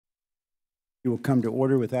You will come to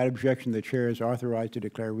order. Without objection, the chair is authorized to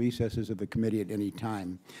declare recesses of the committee at any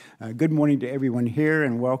time. Good morning to everyone here,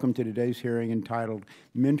 and welcome to today's hearing entitled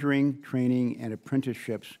Mentoring, Training, and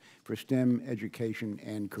Apprenticeships for STEM Education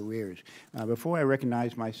and Careers. Before I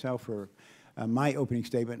recognize myself for my opening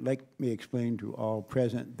statement, let me explain to all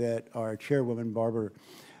present that our chairwoman, Barbara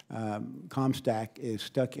Comstock, is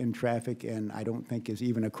stuck in traffic and I don't think is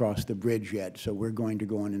even across the bridge yet, so we're going to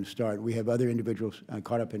go on and start. We have other individuals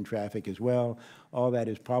caught up in traffic as well. All that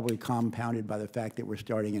is probably compounded by the fact that we're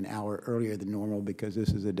starting an hour earlier than normal because this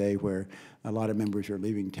is a day where a lot of members are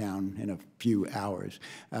leaving town in a few hours.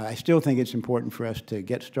 I still think it's important for us to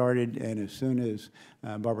get started, and as soon as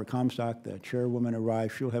Barbara Comstock, the chairwoman,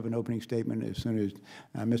 arrives, she'll have an opening statement. As soon as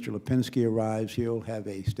Mr. Lipinski arrives, he'll have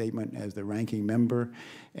a statement as the ranking member.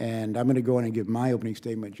 And I'm going to go in and give my opening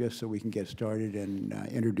statement just so we can get started and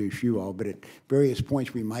introduce you all. But at various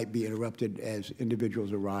points, we might be interrupted as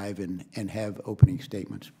individuals arrive and have opening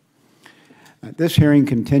statements. This hearing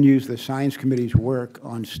continues the Science Committee's work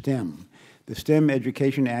on STEM. The STEM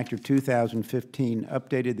Education Act of 2015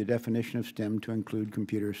 updated the definition of STEM to include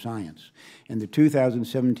computer science, and the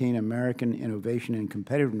 2017 American Innovation and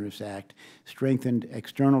Competitiveness Act strengthened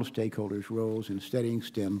external stakeholders' roles in setting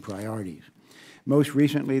STEM priorities. Most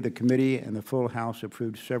recently, the committee and the full House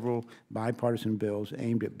approved several bipartisan bills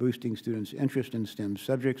aimed at boosting students' interest in STEM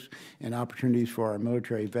subjects and opportunities for our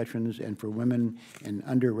military veterans and for women and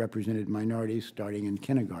underrepresented minorities starting in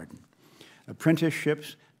kindergarten.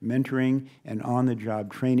 Apprenticeships, mentoring, and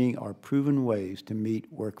on-the-job training are proven ways to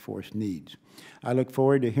meet workforce needs. I look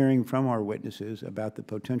forward to hearing from our witnesses about the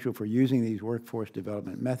potential for using these workforce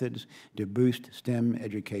development methods to boost STEM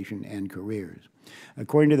education and careers.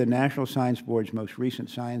 According to the National Science Board's most recent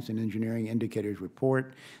Science and Engineering Indicators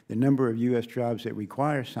report, the number of U.S. jobs that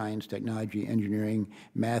require science, technology, engineering,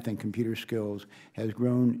 math, and computer skills has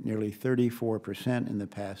grown nearly 34% in the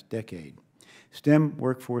past decade. STEM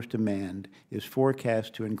workforce demand is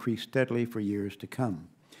forecast to increase steadily for years to come.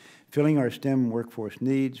 Filling our STEM workforce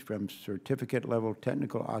needs, from certificate-level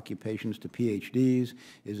technical occupations to PhDs,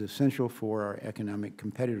 is essential for our economic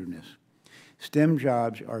competitiveness. STEM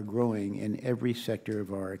jobs are growing in every sector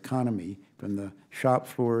of our economy, from the shop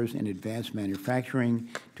floors in advanced manufacturing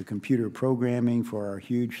to computer programming for our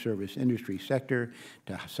huge service industry sector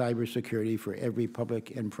to cybersecurity for every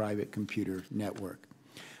public and private computer network.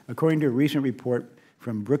 According to a recent report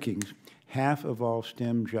from Brookings, half of all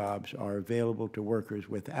STEM jobs are available to workers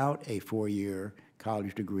without a four-year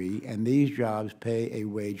college degree, and these jobs pay a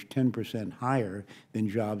wage 10% higher than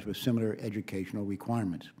jobs with similar educational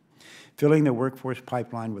requirements. Filling the workforce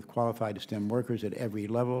pipeline with qualified STEM workers at every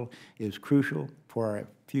level is crucial for our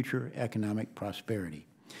future economic prosperity.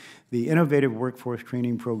 The innovative workforce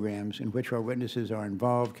training programs in which our witnesses are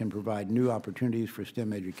involved can provide new opportunities for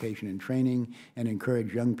STEM education and training and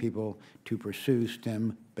encourage young people to pursue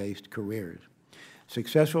STEM-based careers.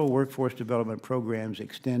 Successful workforce development programs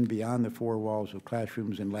extend beyond the four walls of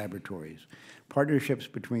classrooms and laboratories. Partnerships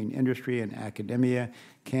between industry and academia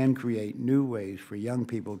can create new ways for young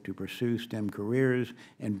people to pursue STEM careers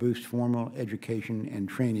and boost formal education and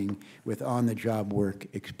training with on-the-job work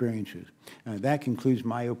experiences. That concludes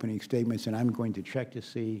my opening statements, and I'm going to check to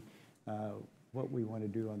see what we want to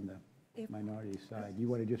do on the minority side. You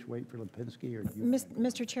want to just wait for Lipinski? Or do you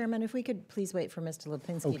Mr. Chairman, if we could please wait for Mr.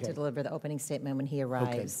 Lipinski to deliver the opening statement when he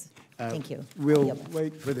arrives. Okay. Thank you. We'll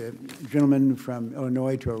wait for the gentleman from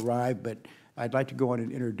Illinois to arrive, but I'd like to go on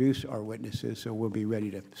and introduce our witnesses, so we'll be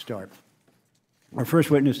ready to start. Our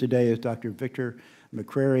first witness today is Dr. Victor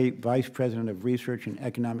McCrary, Vice President of Research and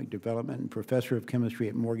Economic Development and Professor of Chemistry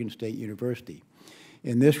at Morgan State University.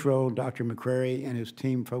 In this role, Dr. McCrary and his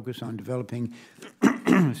team focus on developing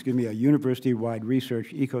a university-wide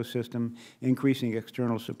research ecosystem, increasing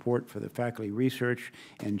external support for the faculty research,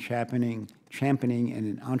 and championing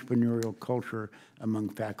an entrepreneurial culture among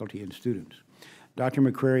faculty and students. Dr.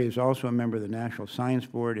 McCrary is also a member of the National Science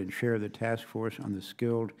Board and chair of the Task Force on the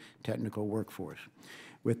Skilled Technical Workforce.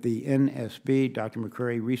 With the NSB, Dr.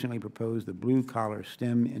 McCrary recently proposed the Blue Collar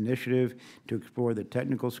STEM Initiative to explore the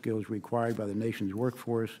technical skills required by the nation's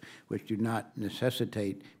workforce, which do not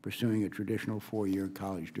necessitate pursuing a traditional four-year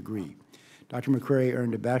college degree. Dr. McCrary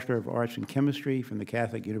earned a Bachelor of Arts in Chemistry from the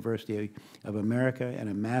Catholic University of America and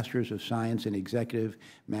a Master's of Science in Executive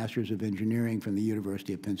Master's of Engineering from the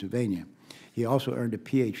University of Pennsylvania. He also earned a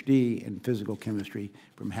PhD in Physical Chemistry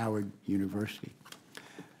from Howard University.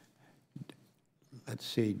 let's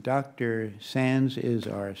see, Dr. Sands is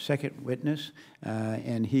our second witness,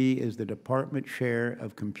 and he is the Department Chair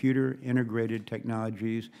of Computer Integrated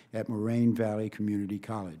Technologies at Moraine Valley Community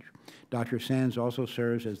College. Dr. Sands also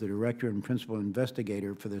serves as the Director and Principal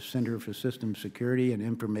Investigator for the Center for System Security and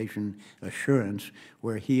Information Assurance,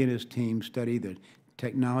 where he and his team study the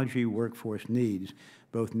technology workforce needs,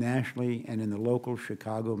 both nationally and in the local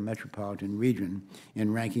Chicago metropolitan region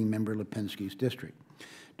in Ranking Member Lipinski's district.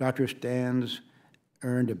 Dr. Sands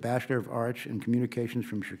earned a Bachelor of Arts in Communications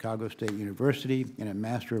from Chicago State University and a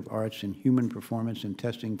Master of Arts in Human Performance and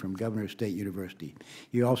Testing from Governor State University.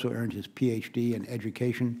 He also earned his PhD in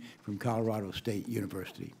Education from Colorado State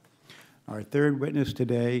University. Our third witness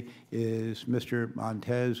today is Mr.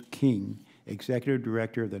 Montez King, Executive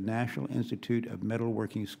Director of the National Institute of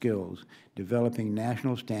Metalworking Skills, developing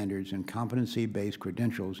national standards and competency-based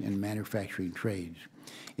credentials in manufacturing trades.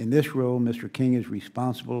 In this role, Mr. King is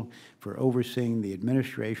responsible for overseeing the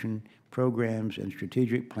administration, programs, and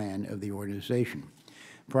strategic plan of the organization.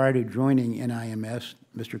 Prior to joining NIMS,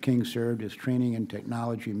 Mr. King served as Training and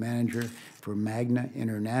Technology Manager for Magna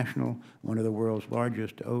International, one of the world's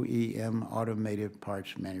largest OEM automotive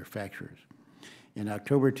parts manufacturers. In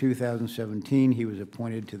October 2017, he was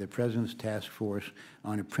appointed to the President's Task Force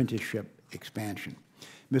on Apprenticeship Expansion.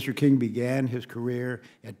 Mr. King began his career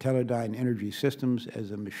at Teledyne Energy Systems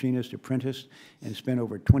as a machinist apprentice and spent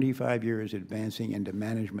over 25 years advancing into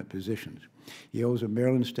management positions. He holds a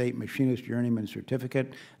Maryland State Machinist Journeyman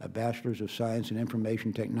Certificate, a Bachelor's of Science in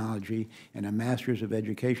Information Technology, and a Master's of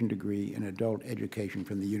Education degree in Adult Education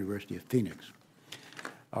from the University of Phoenix.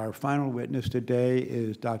 Our final witness today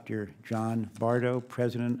is Dr. John Bardo,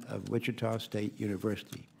 President of Wichita State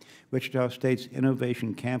University. Wichita State's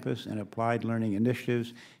Innovation Campus and Applied Learning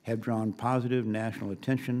Initiatives have drawn positive national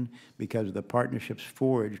attention because of the partnerships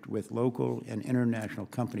forged with local and international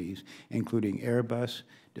companies, including Airbus,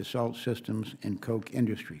 Dassault Systems, and Koch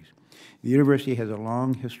Industries. The university has a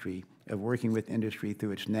long history of working with industry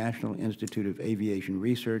through its National Institute of Aviation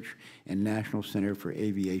Research and National Center for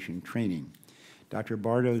Aviation Training. Dr.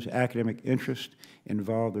 Bardo's academic interests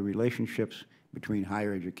involve the relationships between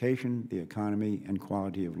higher education, the economy, and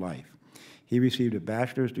quality of life. He received a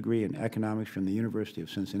bachelor's degree in economics from the University of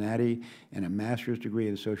Cincinnati and a master's degree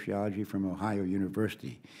in sociology from Ohio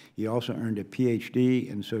University. He also earned a PhD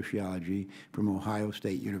in sociology from Ohio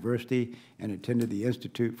State University and attended the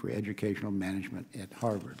Institute for Educational Management at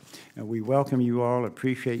Harvard. And we welcome you all,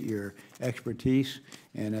 appreciate your expertise,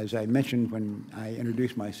 and as I mentioned when I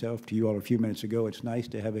introduced myself to you all a few minutes ago, it's nice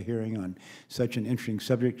to have a hearing on such an interesting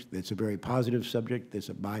subject that's a very positive subject, that's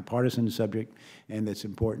a bipartisan subject, and that's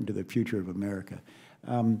important to the future of America.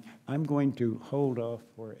 I'm going to hold off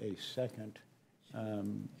for a second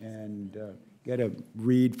and get a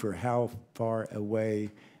read for how far away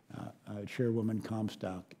Chairwoman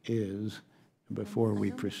Comstock is before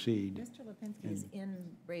we proceed. Mr. Lipinski is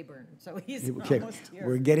in Rayburn, so he's Okay, almost here.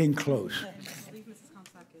 we're getting close. I believe Mrs.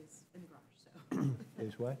 Comstock is in the garage, so.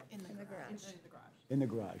 Is what? In the garage. In the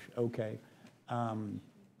garage, okay.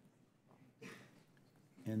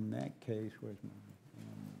 In that case, where's my?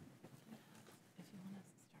 If you want us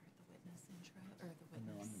to start the witness intro, or the witness.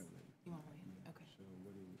 No, I'm going to wait. You want to wait? Okay. So what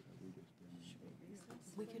are we just doing?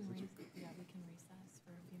 We can we can recess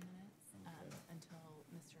for a few minutes until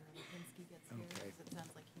Mr. Lipinski gets here, because it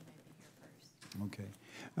sounds like he might be here first. Okay.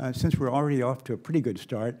 Since we're already off to a pretty good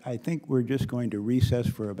start, I think we're just going to recess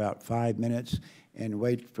for about 5 minutes and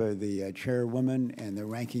wait for the chairwoman and the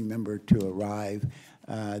ranking member to arrive.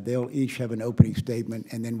 They'll each have an opening statement,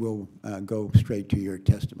 and then we'll go straight to your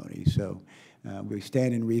testimony. So we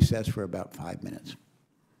stand in recess for about 5 minutes.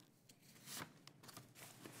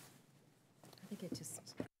 I think it just.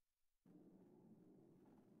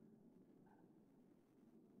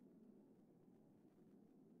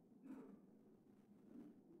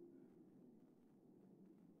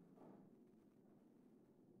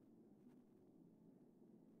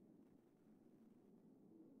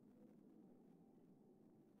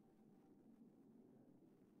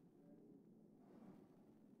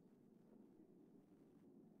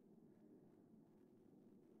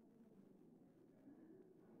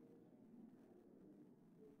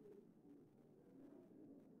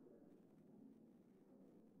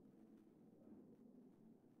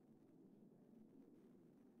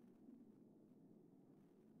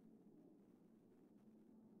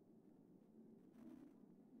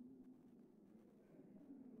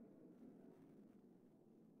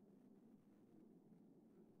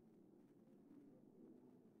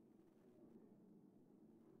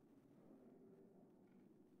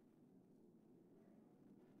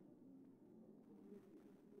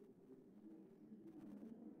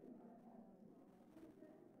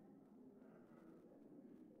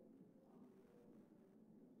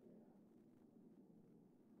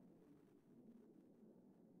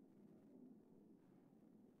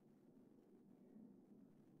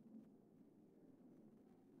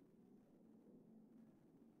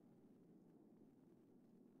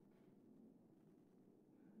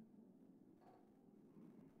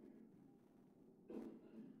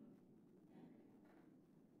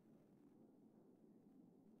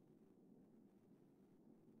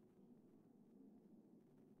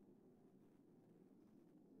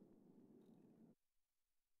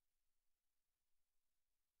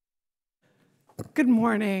 Good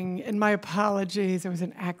morning, and my apologies. There was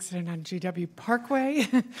an accident on GW Parkway.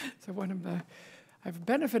 So I've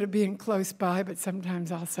benefited being close by, but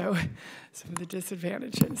sometimes also some of the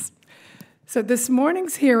disadvantages. So this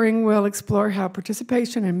morning's hearing will explore how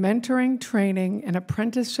participation in mentoring, training, and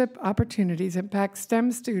apprenticeship opportunities impact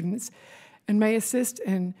STEM students and may assist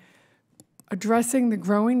in addressing the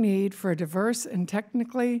growing need for a diverse and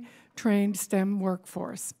technically trained STEM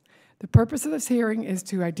workforce. The purpose of this hearing is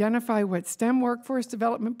to identify what STEM workforce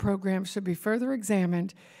development programs should be further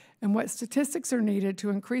examined and what statistics are needed to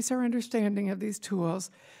increase our understanding of these tools,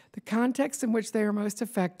 the context in which they are most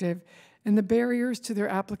effective, and the barriers to their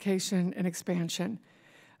application and expansion.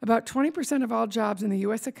 About 20% of all jobs in the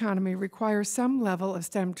U.S. economy require some level of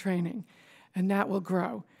STEM training, and that will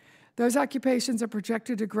grow. Those occupations are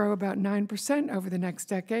projected to grow about 9% over the next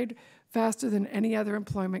decade, faster than any other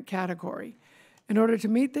employment category. In order to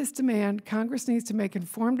meet this demand, Congress needs to make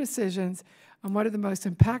informed decisions on what are the most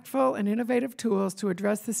impactful and innovative tools to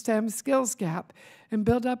address the STEM skills gap and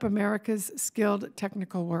build up America's skilled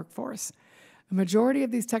technical workforce. A majority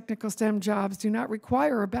of these technical STEM jobs do not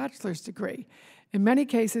require a bachelor's degree. In many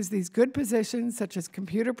cases, these good positions, such as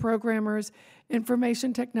computer programmers,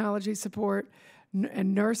 information technology support,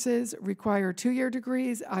 and nurses, require 2-year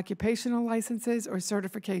degrees, occupational licenses, or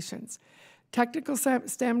certifications. Technical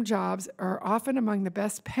STEM jobs are often among the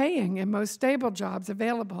best paying and most stable jobs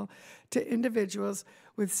available to individuals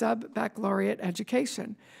with sub-baccalaureate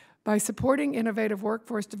education. By supporting innovative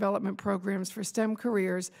workforce development programs for STEM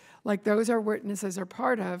careers, like those our witnesses are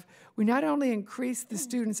part of, we not only increase the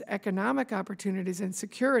students' economic opportunities and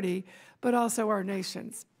security, but also our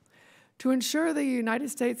nation's. To ensure the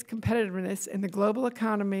United States' competitiveness in the global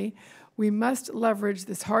economy, we must leverage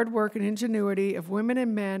this hard work and ingenuity of women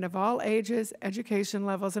and men of all ages, education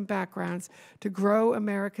levels, and backgrounds to grow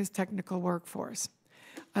America's technical workforce.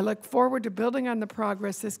 I look forward to building on the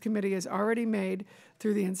progress this committee has already made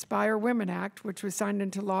through the Inspire Women Act, which was signed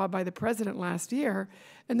into law by the President last year,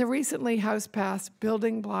 and the recently House-passed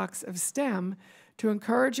Building Blocks of STEM to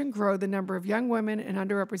encourage and grow the number of young women and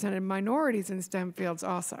underrepresented minorities in STEM fields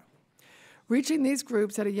also. Reaching these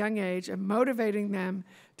groups at a young age and motivating them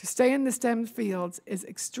to stay in the STEM fields is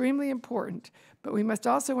extremely important, but we must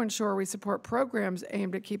also ensure we support programs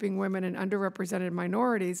aimed at keeping women and underrepresented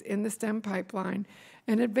minorities in the STEM pipeline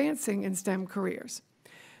and advancing in STEM careers.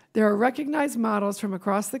 There are recognized models from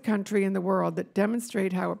across the country and the world that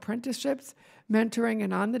demonstrate how apprenticeships, mentoring,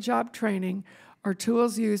 and on-the-job training are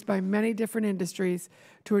tools used by many different industries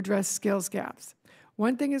to address skills gaps.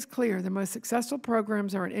 One thing is clear, the most successful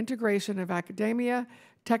programs are an integration of academia,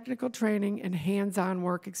 technical training, and hands-on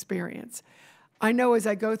work experience. I know as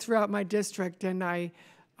I go throughout my district and I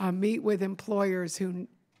meet with employers who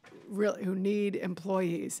need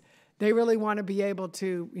employees, they really want to be able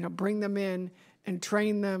to, bring them in and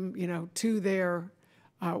train them, to their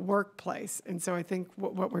workplace. And so I think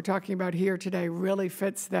what we're talking about here today really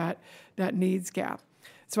fits that needs gap.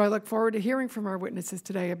 So I look forward to hearing from our witnesses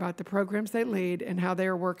today about the programs they lead and how they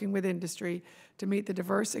are working with industry to meet the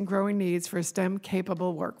diverse and growing needs for a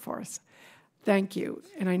STEM-capable workforce. Thank you.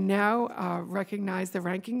 And I now recognize the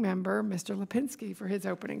ranking member, Mr. Lipinski, for his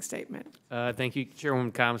opening statement. Thank you,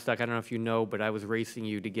 Chairwoman Comstock. I don't know if you know, but I was racing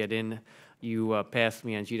you to get in. You passed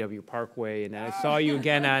me on GW Parkway, and I saw you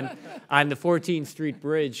again on the 14th Street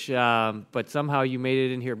Bridge, but somehow you made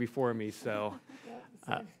it in here before me, so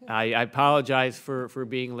I apologize for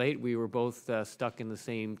being late. We were both stuck in the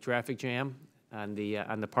same traffic jam on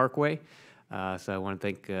the Parkway. So I want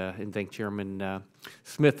to thank Chairman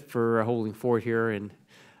Smith for holding fort here, and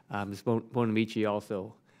Ms. Bonamici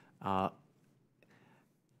also.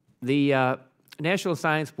 The National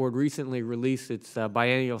Science Board recently released its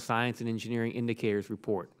biennial Science and Engineering Indicators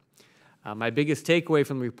report. My biggest takeaway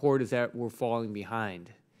from the report is that we're falling behind.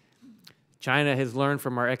 China has learned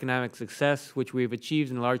from our economic success, which we have achieved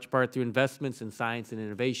in large part through investments in science and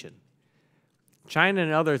innovation. China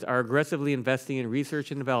and others are aggressively investing in research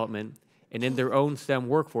and development and in their own STEM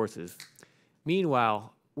workforces.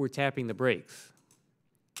 Meanwhile, we're tapping the brakes.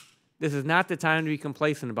 This is not the time to be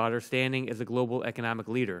complacent about our standing as a global economic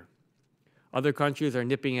leader. Other countries are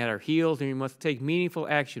nipping at our heels, and we must take meaningful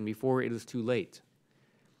action before it is too late.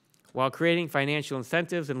 While creating financial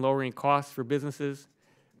incentives and lowering costs for businesses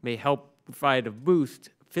may help provide a boost,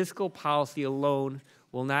 fiscal policy alone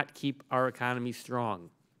will not keep our economy strong.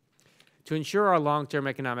 To ensure our long-term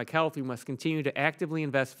economic health, we must continue to actively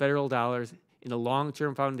invest federal dollars in a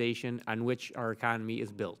long-term foundation on which our economy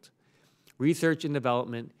is built: research and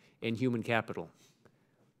development and human capital.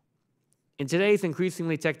 In today's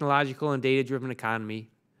increasingly technological and data-driven economy,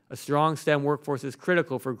 a strong STEM workforce is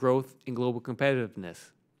critical for growth and global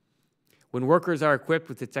competitiveness. When workers are equipped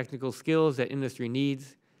with the technical skills that industry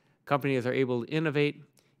needs, companies are able to innovate,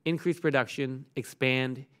 increase production,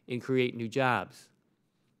 expand, and create new jobs.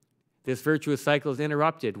 This virtuous cycle is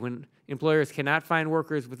interrupted when employers cannot find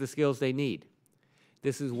workers with the skills they need.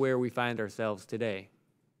 This is where we find ourselves today.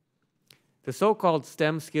 The so-called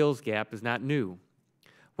STEM skills gap is not new.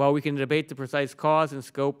 While we can debate the precise cause and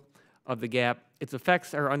scope of the gap, its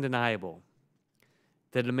effects are undeniable.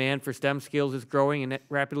 The demand for STEM skills is growing and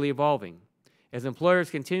rapidly evolving as employers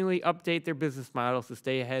continually update their business models to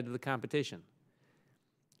stay ahead of the competition.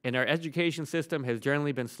 And our education system has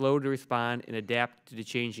generally been slow to respond and adapt to the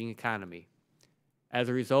changing economy. As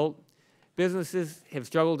a result, businesses have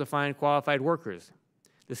struggled to find qualified workers.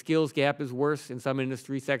 The skills gap is worse in some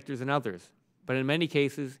industry sectors than others, but in many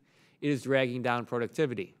cases, it is dragging down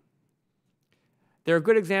productivity. There are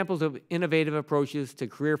good examples of innovative approaches to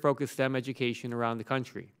career-focused STEM education around the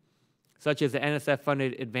country, such as the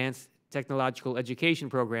NSF-funded Advanced Technological Education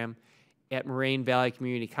Program at Moraine Valley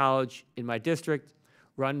Community College in my district,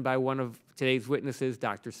 run by one of today's witnesses,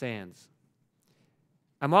 Dr. Sands.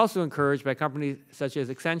 I'm also encouraged by companies such as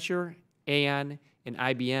Accenture, Aon, and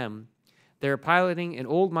IBM that are piloting an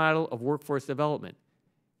old model of workforce development,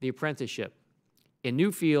 the apprenticeship, in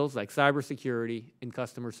new fields like cybersecurity and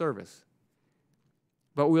customer service.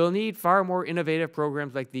 But we'll need far more innovative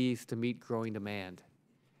programs like these to meet growing demand.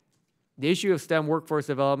 The issue of STEM workforce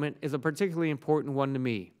development is a particularly important one to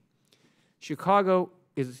me. Chicago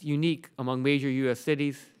is unique among major U.S.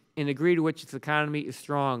 cities in the degree to which its economy is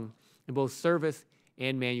strong in both service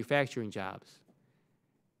and manufacturing jobs.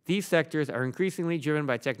 These sectors are increasingly driven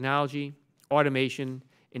by technology, automation,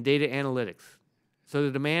 and data analytics, so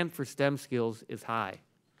the demand for STEM skills is high.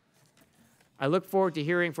 I look forward to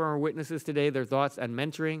hearing from our witnesses today their thoughts on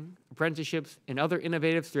mentoring, apprenticeships, and other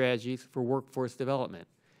innovative strategies for workforce development,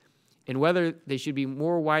 and whether they should be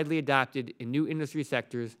more widely adopted in new industry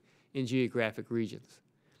sectors in geographic regions.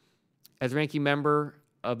 As ranking member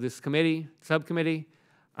of this subcommittee,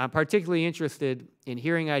 I'm particularly interested in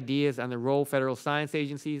hearing ideas on the role federal science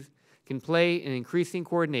agencies can play in increasing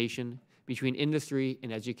coordination between industry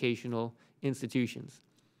and educational institutions.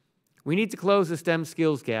 We need to close the STEM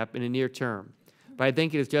skills gap in the near term, but I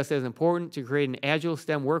think it is just as important to create an agile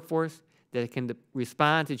STEM workforce that can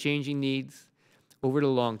respond to changing needs over the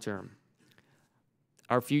long term.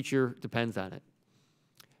 Our future depends on it.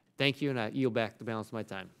 Thank you, and I yield back the balance of my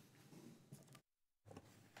time.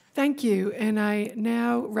 Thank you, and I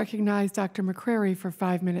now recognize Dr. McCrary for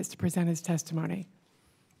 5 minutes to present his testimony.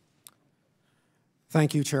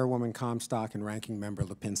 Thank you, Chairwoman Comstock and Ranking Member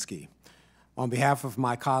Lipinski. On behalf of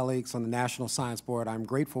my colleagues on the National Science Board, I'm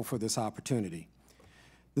grateful for this opportunity.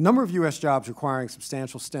 The number of U.S. jobs requiring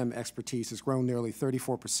substantial STEM expertise has grown nearly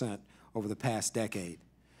 34% over the past decade.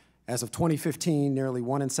 As of 2015, nearly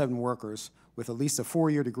 1 in 7 workers with at least a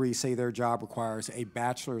 4-year degree say their job requires a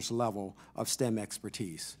bachelor's level of STEM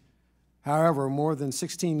expertise. However, more than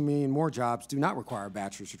 16 million more jobs do not require a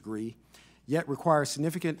bachelor's degree, yet require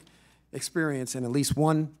significant experience in at least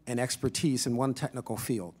one and expertise in one technical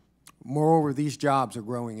field. Moreover, these jobs are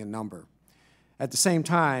growing in number. At the same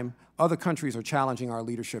time, other countries are challenging our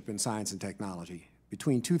leadership in science and technology.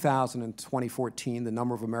 Between 2000 and 2014, the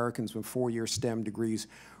number of Americans with 4-year STEM degrees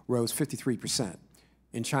rose 53%.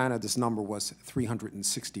 In China, this number was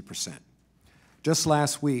 360%. Just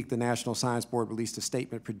last week, the National Science Board released a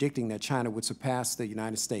statement predicting that China would surpass the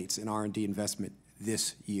United States in R&D investment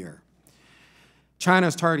this year. China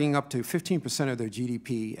is targeting up to 15% of their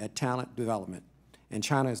GDP at talent development, and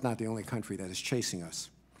China is not the only country that is chasing us.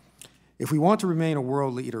 If we want to remain a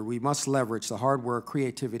world leader, we must leverage the hard work,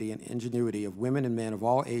 creativity, and ingenuity of women and men of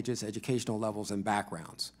all ages, educational levels, and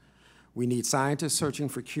backgrounds. We need scientists searching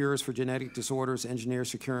for cures for genetic disorders,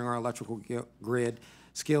 engineers securing our electrical grid,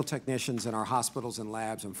 skilled technicians in our hospitals and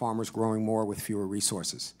labs, and farmers growing more with fewer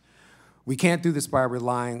resources. We can't do this by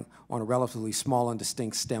relying on a relatively small and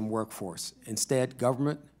distinct STEM workforce. Instead,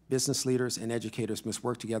 government, business leaders, and educators must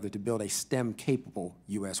work together to build a STEM-capable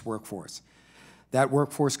U.S. workforce. That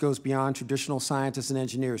workforce goes beyond traditional scientists and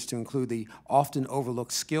engineers to include the often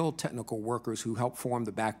overlooked skilled technical workers who help form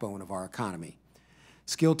the backbone of our economy.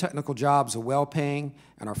 Skilled technical jobs are well-paying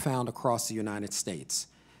and are found across the United States.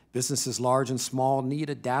 Businesses large and small need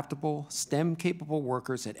adaptable, STEM-capable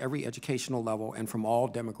workers at every educational level and from all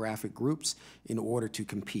demographic groups in order to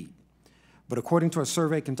compete. But according to a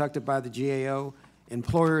survey conducted by the GAO,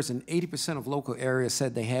 employers in 80% of local areas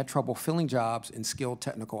said they had trouble filling jobs in skilled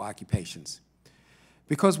technical occupations.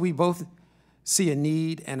 Because we both see a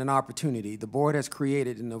need and an opportunity, the board has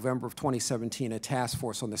created in November of 2017 a task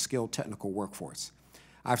force on the skilled technical workforce.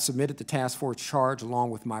 I've submitted the task force charge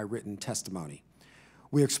along with my written testimony.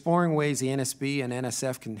 We're exploring ways the NSB and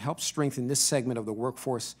NSF can help strengthen this segment of the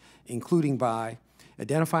workforce, including by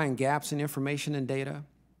identifying gaps in information and data,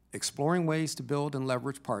 exploring ways to build and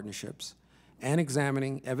leverage partnerships, and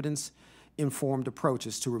examining evidence-informed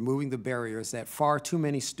approaches to removing the barriers that far too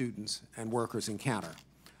many students and workers encounter.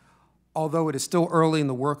 Although it is still early in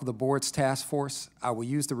the work of the board's task force, I will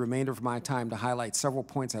use the remainder of my time to highlight several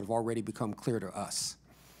points that have already become clear to us.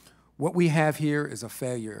 What we have here is a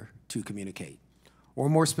failure to communicate, or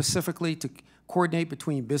more specifically, to coordinate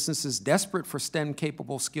between businesses desperate for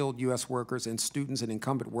STEM-capable, skilled U.S. workers and students and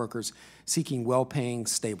incumbent workers seeking well-paying,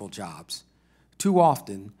 stable jobs. Too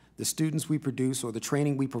often, the students we produce or the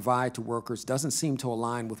training we provide to workers doesn't seem to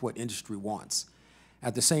align with what industry wants.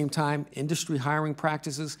 At the same time, industry hiring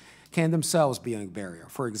practices can themselves be a barrier.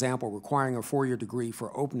 For example, requiring a 4-year degree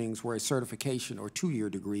for openings where a certification or 2-year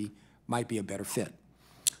degree might be a better fit.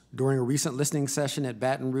 During a recent listening session at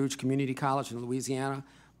Baton Rouge Community College in Louisiana,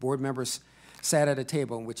 board members sat at a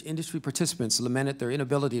table in which industry participants lamented their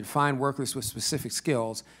inability to find workers with specific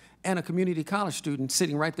skills, and a community college student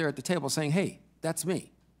sitting right there at the table saying, "Hey, that's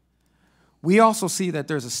me." We also see that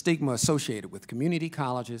there's a stigma associated with community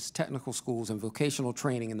colleges, technical schools, and vocational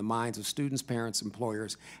training in the minds of students, parents,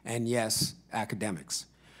 employers, and yes, academics.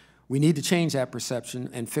 We need to change that perception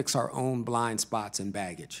and fix our own blind spots and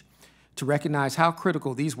baggage to recognize how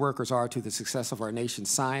critical these workers are to the success of our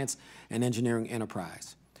nation's science and engineering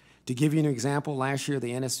enterprise. To give you an example, last year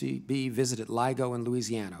the NSB visited LIGO in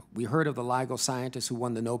Louisiana. We heard of the LIGO scientists who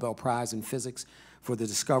won the Nobel Prize in Physics for the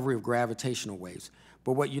discovery of gravitational waves.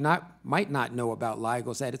 But what you might not know about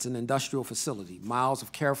LIGO is that it's an industrial facility, miles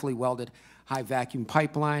of carefully welded high vacuum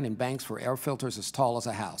pipeline and banks for air filters as tall as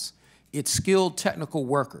a house. It's skilled technical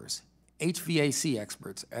workers, HVAC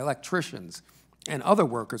experts, electricians, and other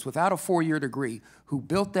workers without a 4-year degree who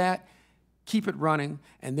built that, keep it running,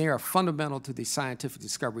 and they are fundamental to the scientific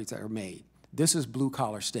discoveries that are made. This is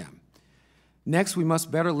blue-collar STEM. Next, we must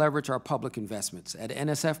better leverage our public investments. At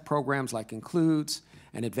NSF, programs like Includes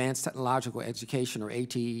and Advanced Technological Education, or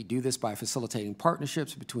ATE, do this by facilitating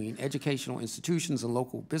partnerships between educational institutions and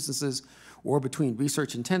local businesses, or between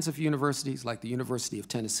research-intensive universities like the University of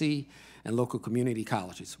Tennessee and local community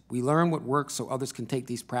colleges. We learn what works so others can take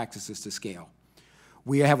these practices to scale.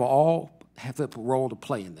 We all have a role to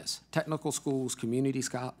play in this. Technical schools, community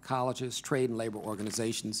colleges, trade and labor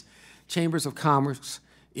organizations, chambers of commerce,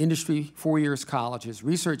 industry, 4-year colleges,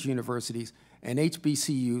 research universities, and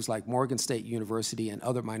HBCUs like Morgan State University and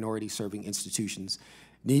other minority-serving institutions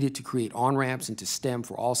needed to create on-ramps into STEM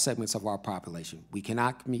for all segments of our population. We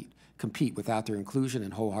cannot compete without their inclusion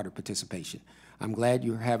and wholehearted participation. I'm glad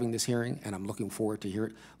you're having this hearing, and I'm looking forward to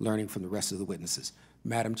learning from the rest of the witnesses.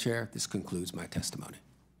 Madam Chair, this concludes my testimony.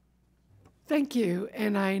 Thank you.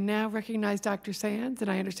 And I now recognize Dr. Sands, and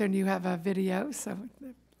I understand you have a video, so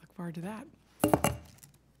look forward to that.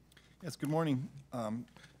 Yes, good morning,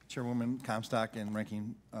 Chairwoman Comstock and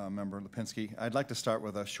Ranking Member Lipinski. I'd like to start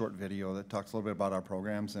with a short video that talks a little bit about our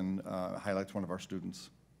programs and highlights one of our students.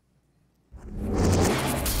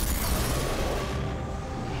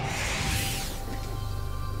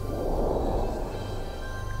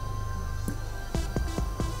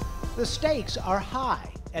 The stakes are high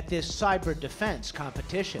at this cyber defense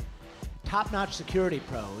competition. Top-notch security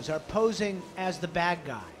pros are posing as the bad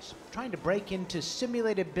guys, trying to break into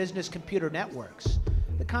simulated business computer networks,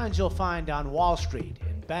 the kinds you'll find on Wall Street,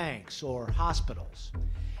 in banks, or hospitals.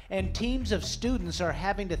 And teams of students are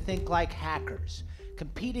having to think like hackers,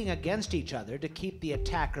 competing against each other to keep the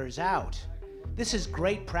attackers out. This is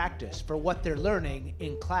great practice for what they're learning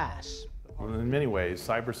in class. Well, in many ways,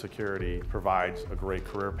 cybersecurity provides a great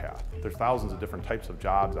career path. There's thousands of different types of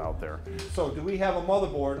jobs out there. So do we have a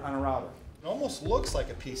motherboard on a router? It almost looks like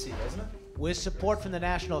a PC, doesn't it? With support from the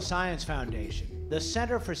National Science Foundation, the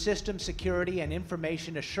Center for System Security and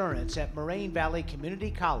Information Assurance at Moraine Valley Community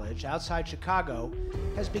College outside Chicago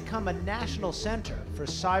has become a national center for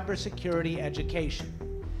cybersecurity education.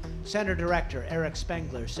 Center Director Eric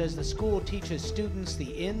Spengler says the school teaches students the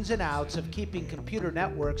ins and outs of keeping computer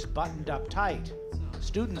networks buttoned up tight.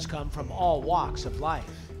 Students come from all walks of life.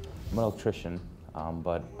 I'm an electrician,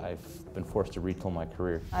 but I've been forced to retool my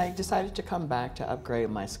career. I decided to come back to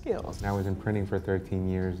upgrade my skills. I was in printing for 13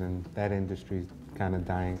 years, and that industry's kind of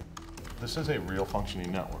dying. This is a real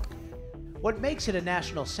functioning network. What makes it a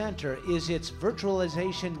national center is its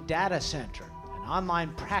virtualization data center, an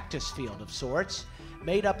online practice field of sorts,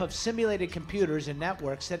 made up of simulated computers and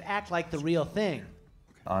networks that act like the real thing.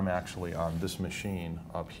 I'm actually on this machine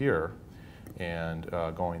up here, and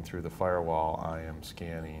going through the firewall, I am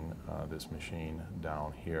scanning this machine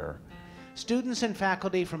down here. Students and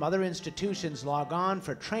faculty from other institutions log on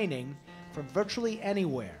for training, from virtually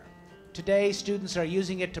anywhere. Today, students are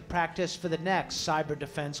using it to practice for the next cyber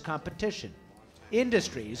defense competition.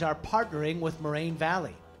 Industries are partnering with Moraine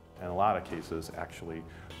Valley. In a lot of cases, actually,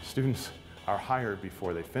 students are hired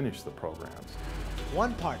before they finish the programs.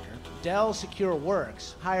 One partner, Dell Secure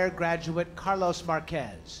Works, hired graduate Carlos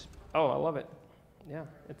Marquez. Oh, I love it. Yeah,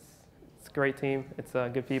 it's a great team. It's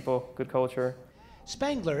good people, good culture.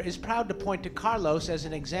 Spangler is proud to point to Carlos as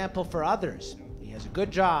an example for others. He has a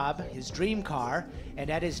good job, his dream car, and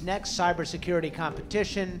at his next cybersecurity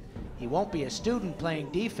competition, he won't be a student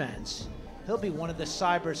playing defense. He'll be one of the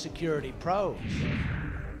cybersecurity pros.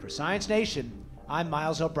 For Science Nation, I'm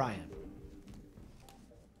Miles O'Brien.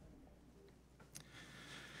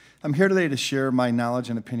 I'm here today to share my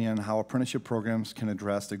knowledge and opinion on how apprenticeship programs can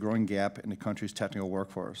address the growing gap in the country's technical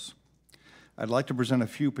workforce. I'd like to present a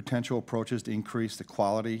few potential approaches to increase the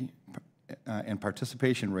quality and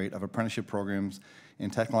participation rate of apprenticeship programs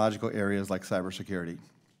in technological areas like cybersecurity.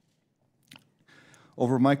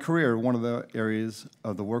 Over my career, one of the areas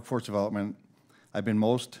of the workforce development I've been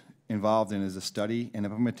most involved in is the study and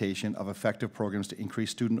implementation of effective programs to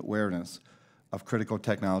increase student awareness of critical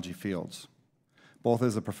technology fields. Both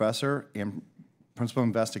as a professor and principal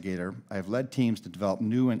investigator, I have led teams to develop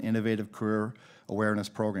new and innovative career awareness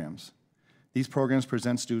programs. These programs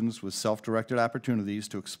present students with self-directed opportunities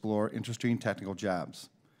to explore interesting technical jobs.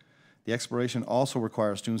 The exploration also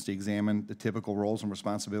requires students to examine the typical roles and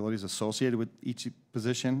responsibilities associated with each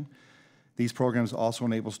position. These programs also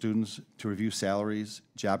enable students to review salaries,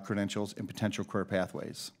 job credentials, and potential career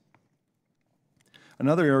pathways.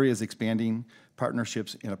 Another area is expanding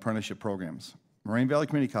partnerships in apprenticeship programs. Moraine Valley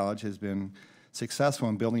Community College has been successful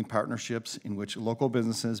in building partnerships in which local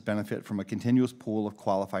businesses benefit from a continuous pool of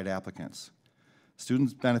qualified applicants.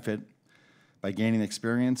 Students benefit by gaining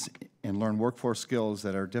experience and learn workforce skills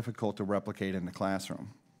that are difficult to replicate in the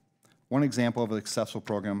classroom. One example of a successful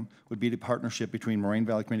program would be the partnership between Moraine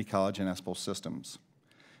Valley Community College and ESPO Systems.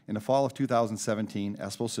 In the fall of 2017,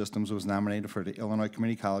 ESPO Systems was nominated for the Illinois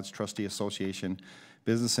Community College Trustee Association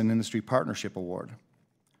Business and Industry Partnership Award.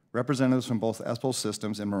 Representatives from both ESPO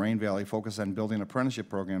Systems and Moraine Valley focus on building apprenticeship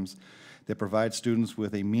programs that provide students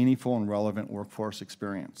with a meaningful and relevant workforce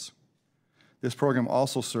experience. This program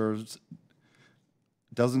also serves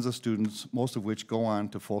dozens of students, most of which go on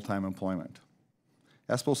to full-time employment.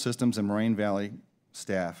 ESPO Systems and Moraine Valley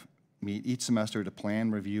staff meet each semester to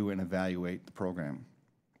plan, review, and evaluate the program.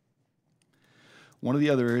 One of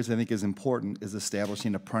the other areas I think is important is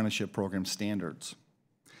establishing apprenticeship program standards.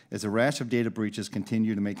 As a rash of data breaches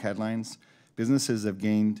continue to make headlines, businesses have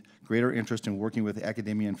gained greater interest in working with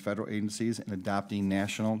academia and federal agencies and adopting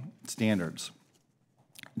national standards.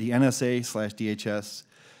 The NSA/DHS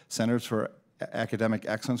Centers for Academic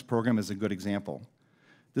Excellence program is a good example.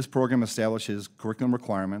 This program establishes curriculum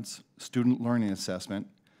requirements, student learning assessment,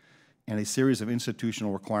 and a series of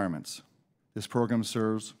institutional requirements. This program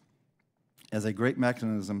serves as a great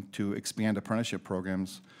mechanism to expand apprenticeship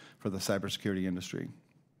programs for the cybersecurity industry.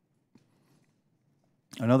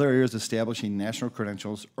 Another area is establishing national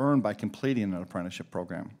credentials earned by completing an apprenticeship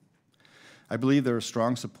program. I believe there is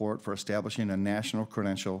strong support for establishing a national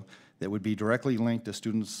credential that would be directly linked to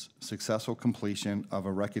students' successful completion of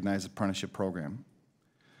a recognized apprenticeship program.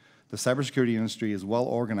 The cybersecurity industry is well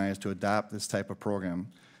organized to adopt this type of program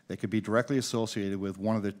that could be directly associated with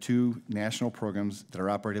one of the two national programs that are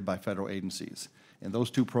operated by federal agencies. And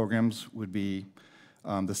those two programs would be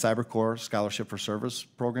the Cyber Corps Scholarship for Service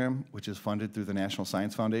program, which is funded through the National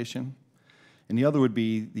Science Foundation. And the other would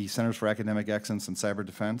be the Centers for Academic Excellence and Cyber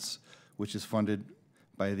Defense, which is funded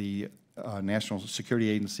by the National Security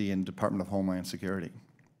Agency and Department of Homeland Security.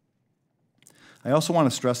 I also want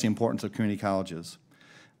to stress the importance of community colleges.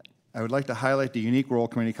 I would like to highlight the unique role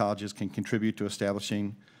community colleges can contribute to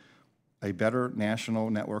establishing a better national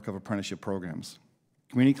network of apprenticeship programs.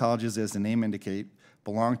 Community colleges, as the name indicates,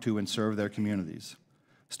 belong to and serve their communities.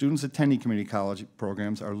 Students attending community college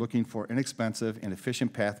programs are looking for inexpensive and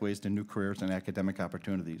efficient pathways to new careers and academic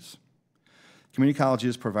opportunities. Community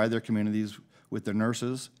colleges provide their communities with their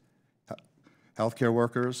nurses, healthcare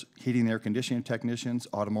workers, heating and air conditioning technicians,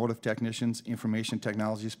 automotive technicians, information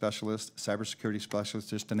technology specialists, cybersecurity specialists,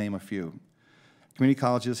 just to name a few. Community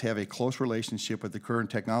colleges have a close relationship with the career and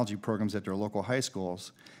technology programs at their local high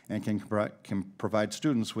schools and can provide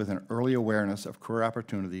students with an early awareness of career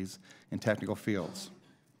opportunities in technical fields.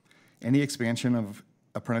 Any expansion of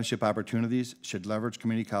apprenticeship opportunities should leverage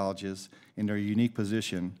community colleges in their unique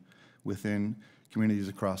position within communities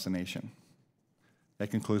across the nation. That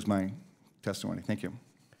concludes my testimony. Thank you.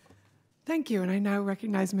 Thank you, and I now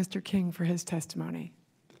recognize Mr. King for his testimony.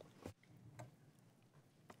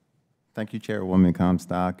 Thank you, Chairwoman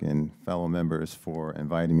Comstock and fellow members, for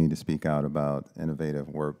inviting me to speak out about innovative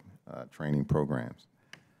work training programs.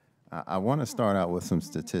 I want to start out with some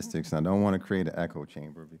statistics. I don't want to create an echo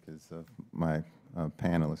chamber because of my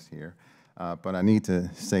panelists here, but I need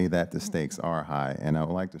to say that the stakes are high, and I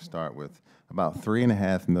would like to start with about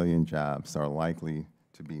 3.5 million jobs are likely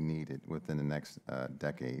to be needed within the next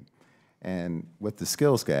decade. And with the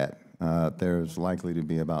skills gap, there's likely to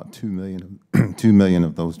be about 2 million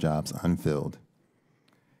of those jobs unfilled.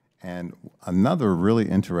 And another really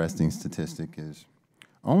interesting statistic is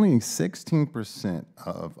only 16%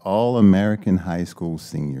 of all American high school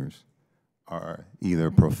seniors are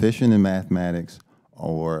either proficient in mathematics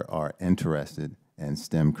or are interested in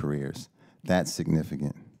STEM careers. That's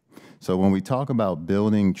significant. So when we talk about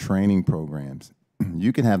building training programs,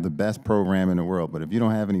 you can have the best program in the world, but if you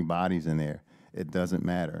don't have any bodies in there, it doesn't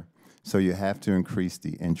matter. So you have to increase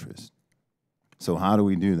the interest. So how do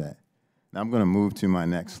we do that? Now I'm going to move to my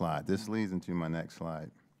next slide. This leads into my next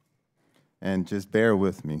slide. And just bear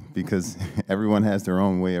with me, because everyone has their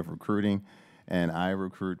own way of recruiting, and I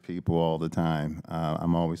recruit people all the time.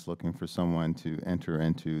 I'm always looking for someone to enter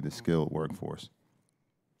into the skilled workforce.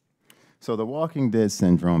 So the Walking Dead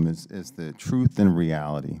syndrome is the truth and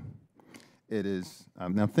reality. It is,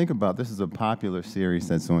 now think about, this is a popular series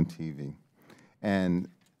that's on TV. And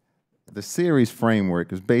the series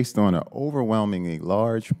framework is based on an overwhelmingly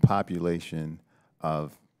large population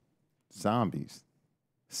of zombies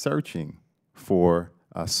searching for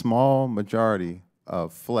a small majority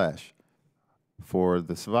of flesh for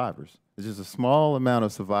the survivors. It's just a small amount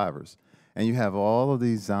of survivors. And you have all of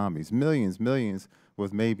these zombies, millions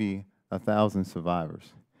with maybe 1,000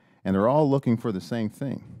 survivors. And they're all looking for the same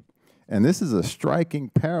thing. And this is a striking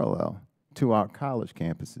parallel to our college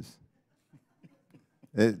campuses.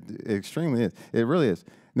 It extremely is. It really is.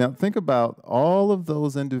 Now think about all of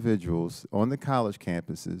those individuals on the college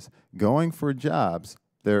campuses going for jobs.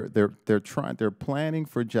 They're planning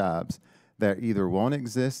for jobs that either won't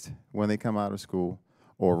exist when they come out of school,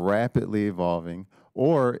 or rapidly evolving,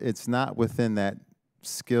 or it's not within that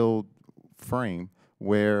skilled frame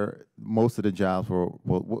where most of the jobs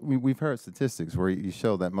we've heard statistics where you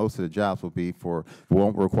show that most of the jobs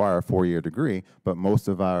won't require a 4-year degree, but most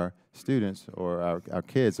of our students or our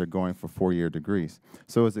kids are going for 4-year degrees.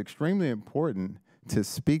 So it's extremely important to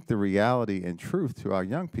speak the reality and truth to our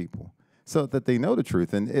young people so that they know the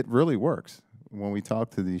truth, and it really works when we talk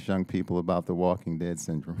to these young people about the Walking Dead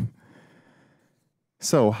syndrome.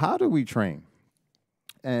 So how do we train?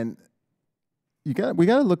 And we got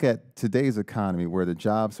to look at today's economy where the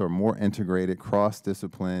jobs are more integrated,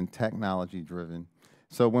 cross-discipline, technology-driven.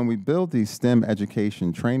 So when we build these STEM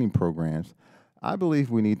education training programs, I believe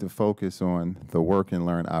we need to focus on the work and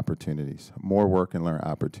learn opportunities, more work and learn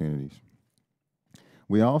opportunities.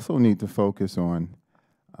 We also need to focus on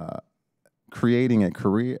creating a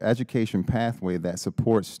career education pathway that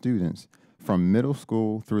supports students from middle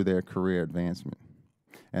school through their career advancement.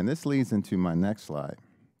 And this leads into my next slide.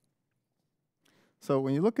 So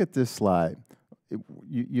when you look at this slide,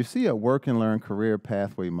 you see a work and learn career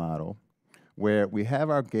pathway model where we have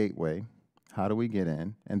our gateway, how do we get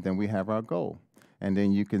in, and then we have our goal. And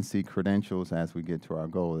then you can see credentials as we get to our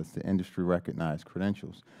goal. It's the industry recognized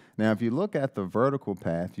credentials. Now, if you look at the vertical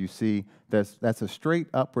path, you see that's a straight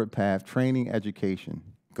upward path, training, education,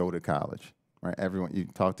 go to college, right? Everyone, you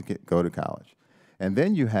talk to go to college. And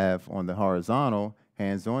then you have on the horizontal,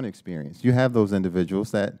 hands-on experience. You have those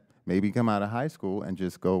individuals that maybe come out of high school and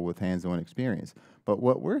just go with hands-on experience. But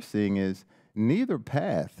what we're seeing is neither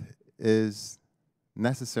path is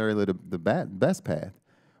necessarily the best path.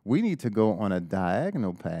 We need to go on a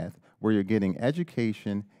diagonal path where you're getting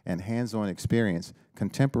education and hands-on experience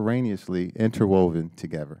contemporaneously interwoven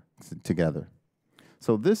together.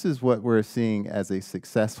 So this is what we're seeing as a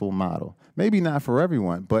successful model. Maybe not for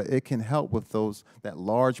everyone, but it can help with that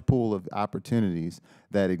large pool of opportunities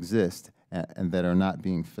that exist and that are not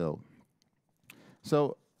being filled.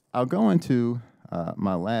 So I'll go into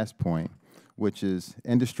my last point, which is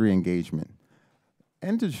industry engagement.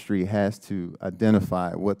 Industry has to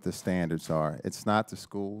identify what the standards are. It's not the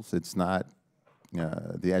schools, it's not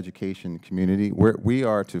the education community. We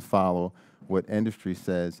are to follow what industry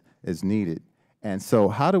says is needed. And so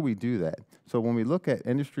how do we do that? So when we look at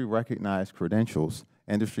industry recognized credentials,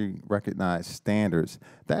 industry recognized standards,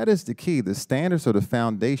 that is the key. The standards are the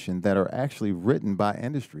foundation that are actually written by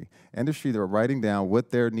industry. Industry, they're writing down what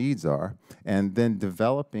their needs are and then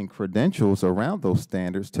developing credentials around those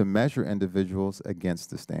standards to measure individuals against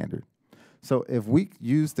the standard. So if we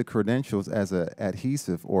use the credentials as an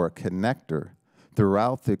adhesive or a connector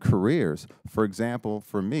throughout the careers, for example,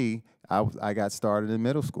 for me, I got started in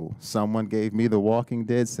middle school. Someone gave me the Walking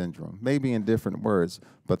Dead syndrome, maybe in different words,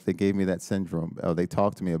 but they gave me that syndrome. They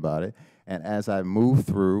talked to me about it. And as I moved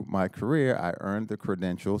through my career, I earned the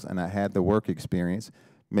credentials and I had the work experience,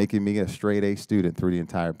 making me a straight A student through the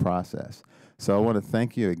entire process. So I want to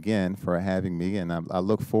thank you again for having me, and I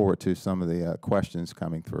look forward to some of the questions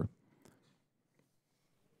coming through.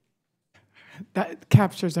 That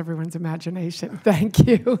captures everyone's imagination. Thank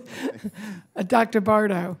you. Dr.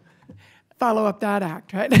 Bardo, follow up that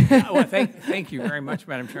act, right? Well, thank you very much,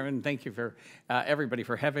 Madam Chairman. Thank you for everybody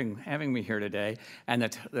for having me here today. And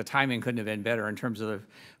the timing couldn't have been better in terms of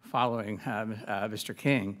following Mr.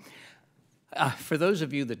 King. For those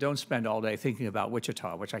of you that don't spend all day thinking about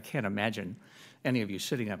Wichita, which I can't imagine any of you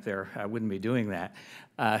sitting up there wouldn't be doing that,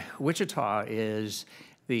 Wichita is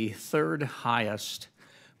the third highest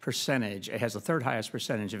percentage. It has the third highest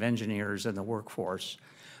percentage of engineers in the workforce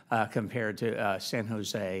compared to San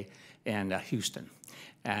Jose and Houston.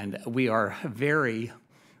 And we are very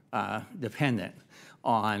dependent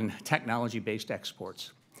on technology-based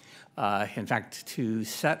exports. In fact, to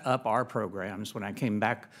set up our programs, when I came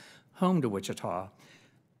back home to Wichita,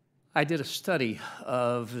 I did a study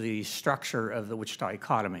of the structure of the Wichita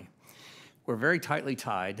economy. We're very tightly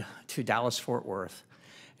tied to Dallas-Fort Worth,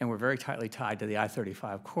 and we're very tightly tied to the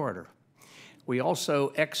I-35 corridor. We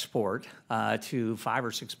also export to 5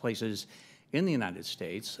 or 6 places in the United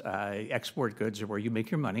States. Export goods are where you make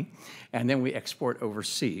your money, and then we export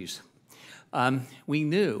overseas. We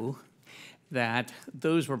knew that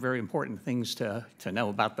those were very important things to know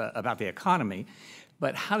about the economy,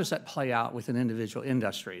 but how does that play out within individual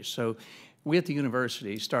industries? So we at the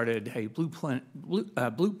university started a blueprint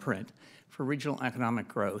for regional economic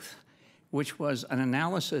growth, which was an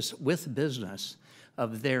analysis with business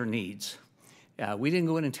of their needs. We didn't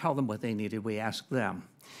go in and tell them what they needed, we asked them.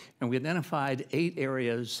 And we identified 8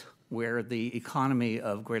 areas where the economy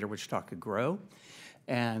of Greater Wichita could grow.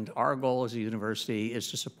 And our goal as a university is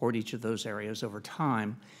to support each of those areas over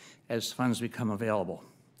time as funds become available.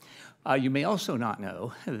 You may also not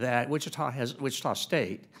know that Wichita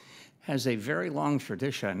State has a very long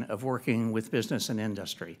tradition of working with business and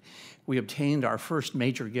industry. We obtained our first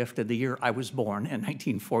major gift of the year I was born in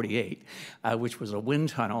 1948, which was a wind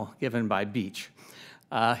tunnel given by Beach.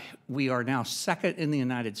 We are now second in the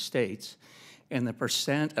United States in the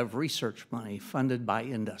percent of research money funded by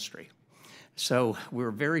industry. So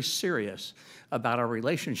we're very serious about our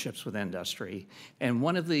relationships with industry. And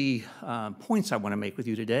one of the points I want to make with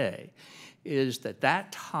you today is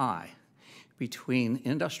that tie between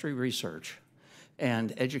industry research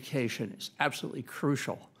and education is absolutely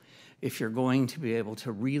crucial if you're going to be able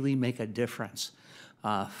to really make a difference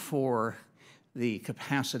for the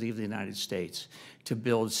capacity of the United States to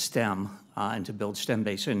build STEM and to build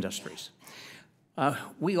STEM-based industries.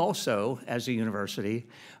 We also, as a university,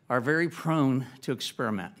 are very prone to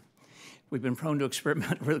experiment. We've been prone to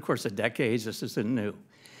experiment over the course of decades. This isn't new.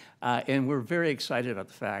 And we're very excited about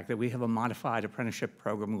the fact that we have a modified apprenticeship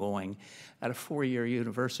program going at a 4-year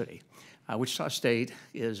university. Wichita State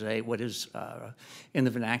is what is in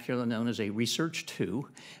the vernacular known as a Research 2,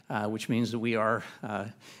 which means that we are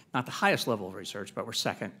not the highest level of research, but we're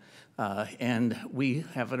second. And we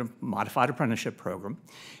have a modified apprenticeship program.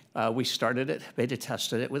 We started it, beta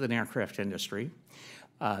tested it with an aircraft industry.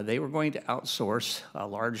 They were going to outsource a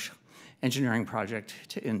large engineering project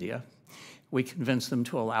to India. We convinced them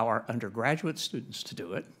to allow our undergraduate students to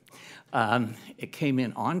do it. It came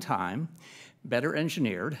in on time, better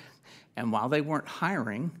engineered, and while they weren't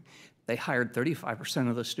hiring, they hired 35%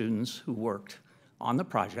 of the students who worked on the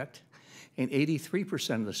project, and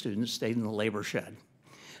 83% of the students stayed in the labor shed.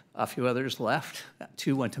 A few others left.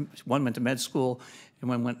 One went to med school, and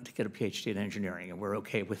one went to get a PhD in engineering, and we're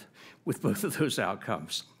okay with both of those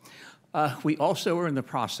outcomes. We also are in the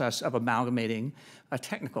process of amalgamating a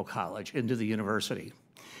technical college into the university.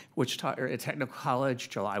 Wichita Area Technical College,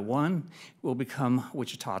 July 1, will become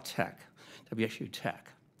Wichita Tech, WSU Tech.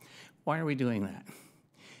 Why are we doing that?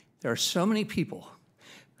 There are so many people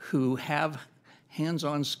who have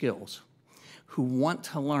hands-on skills, who want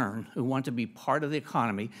to learn, who want to be part of the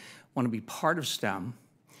economy, want to be part of STEM,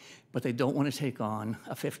 but they don't want to take on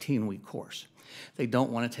a 15-week course. They don't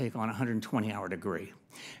want to take on a 120-hour degree.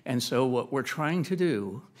 And so what we're trying to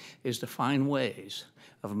do is to find ways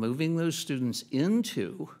of moving those students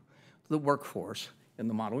into the workforce in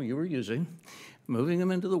the model you were using, moving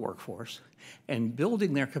them into the workforce, and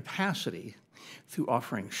building their capacity through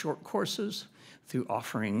offering short courses, through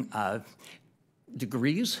offering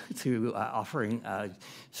degrees, through offering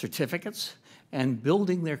certificates, and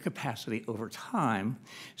building their capacity over time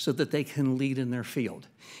so that they can lead in their field.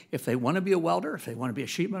 If they want to be a welder, if they want to be a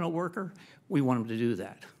sheet metal worker, we want them to do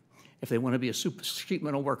that. If they want to be a sheet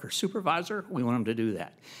metal worker supervisor, we want them to do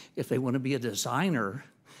that. If they want to be a designer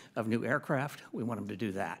of new aircraft, we want them to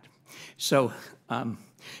do that. So,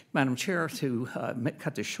 Madam Chair, to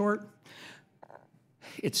cut this short,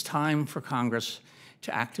 it's time for Congress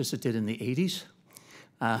to act as it did in the 80s.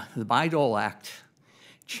 The Bayh-Dole Act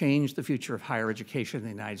changed the future of higher education in the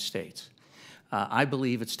United States. I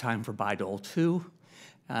believe it's time for Bayh-Dole 2,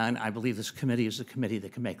 and I believe this committee is the committee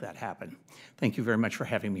that can make that happen. Thank you very much for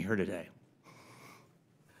having me here today.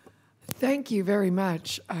 Thank you very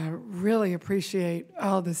much. I really appreciate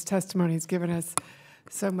all this testimony. It's given us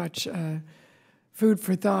so much food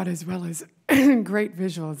for thought as well as great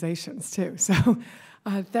visualizations too. So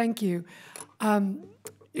thank you.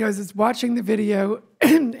 You know, as I was watching the video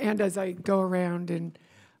and as I go around and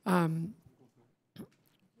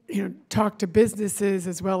you know, talk to businesses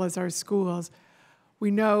as well as our schools,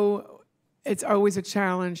 we know it's always a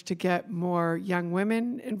challenge to get more young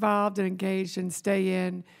women involved and engaged and stay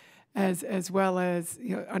in, as well as,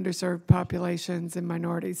 you know, underserved populations and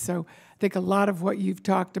minorities. So I think a lot of what you've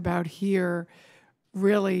talked about here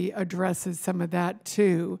really addresses some of that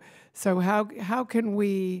too. So how can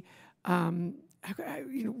we you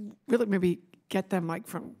know, really maybe get them like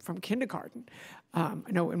from kindergarten? I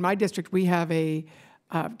know in my district we have a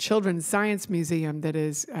children's science museum that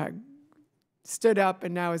is stood up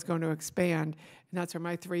and now is going to expand, and that's where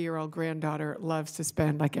my 3-year-old granddaughter loves to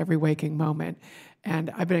spend like every waking moment.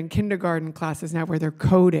 And I've been in kindergarten classes now where they're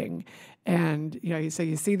coding, and you know, so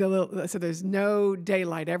you see the little, so there's no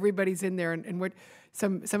daylight, everybody's in there, and what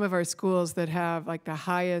some of our schools that have like the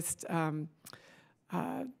highest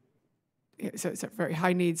so it's a very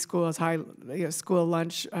high need schools, high, you know, school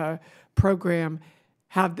lunch program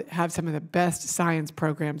have some of the best science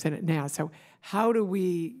programs in it now. So how do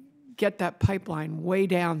we get that pipeline way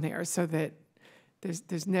down there so that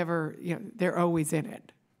there's never, you know, they're always in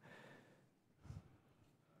it?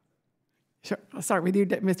 Sure, I'll start with you,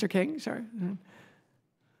 Mr. King. Sure.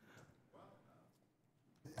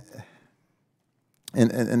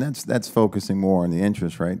 And that's focusing more on the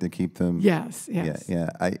interest, right? To keep them. Yes. Yeah.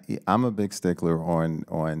 I'm a big stickler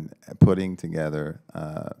on putting together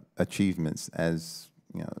achievements, as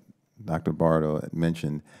you know, Dr. Bardo had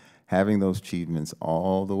mentioned, having those achievements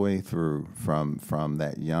all the way through from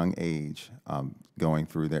that young age, going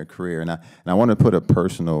through their career. And I want to put a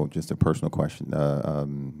personal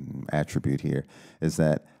question attribute here, is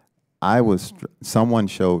that someone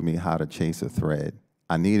showed me how to chase a thread.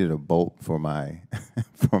 I needed a bolt for my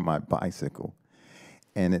for my bicycle,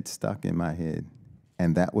 and it stuck in my head,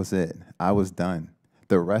 and that was it. I was done.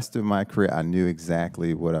 The rest of my career, I knew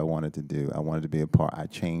exactly what I wanted to do. I wanted to be a part. I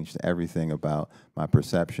changed everything about my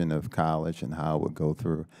perception of college and how it would go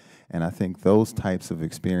through. And I think those types of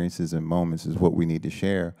experiences and moments is what we need to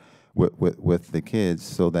share with the kids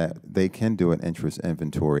so that they can do an interest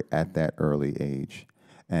inventory at that early age.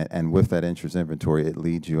 And with that interest inventory, it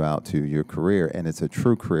leads you out to your career, and it's a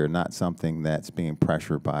true career, not something that's being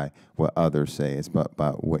pressured by what others say. It's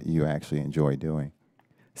about what you actually enjoy doing.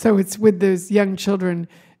 So it's with those young children,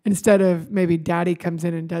 instead of maybe daddy comes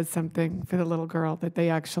in and does something for the little girl, that they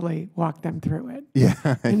actually walk them through it.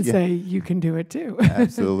 Yeah. And say, you can do it too.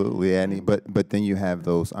 Absolutely. But then you have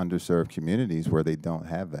those underserved communities where they don't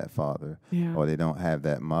have that father, or they don't have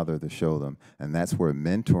that mother to show them. And that's where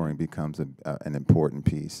mentoring becomes an important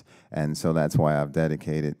piece. And so that's why I've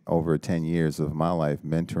dedicated over 10 years of my life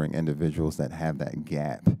mentoring individuals that have that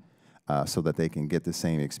gap, so that they can get the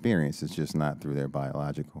same experience. It's just not through their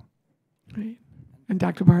biological. Right. And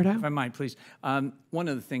Dr. Bardo? If I might, please. One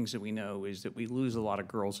of the things that we know is that we lose a lot of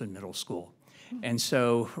girls in middle school. And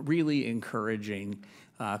so really encouraging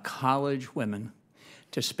college women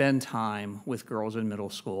to spend time with girls in middle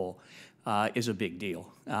school is a big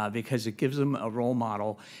deal because it gives them a role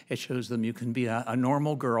model. It shows them you can be a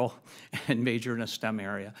normal girl and major in a STEM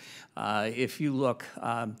area. If you look,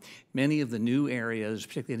 many of the new areas,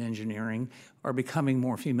 particularly in engineering, are becoming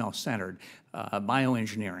more female-centered.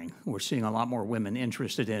 Bioengineering, we're seeing a lot more women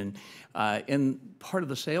interested in. And part of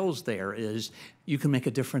the sales there is you can make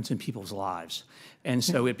a difference in people's lives. And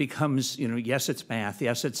so it becomes, you know, yes, it's math,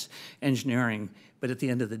 yes, it's engineering, but at the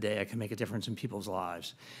end of the day, I can make a difference in people's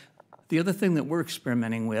lives. The other thing that we're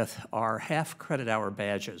experimenting with are half-credit hour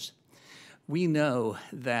badges. We know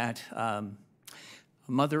that a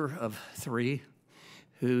mother of 3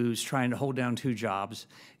 who's trying to hold down 2 jobs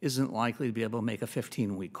isn't likely to be able to make a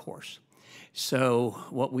 15-week course. So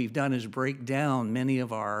what we've done is break down many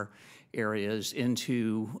of our areas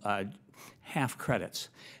into half credits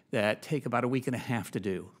that take about a week and a half to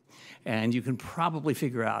do. And you can probably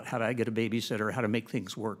figure out how to get a babysitter, how to make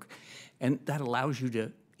things work. And that allows you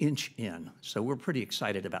to inch in. So we're pretty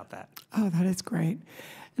excited about that. Oh, that is great.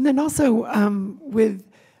 And then also with,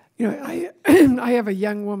 you know, I have a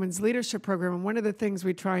young woman's leadership program, and one of the things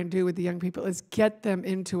we try and do with the young people is get them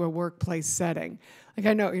into a workplace setting. Like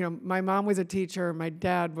I know, you know, my mom was a teacher, my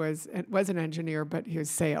dad was an engineer, but he was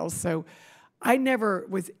sales. So I never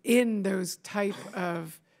was in those type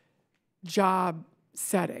of job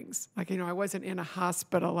settings. Like, you know, I wasn't in a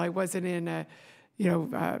hospital, I wasn't in a, you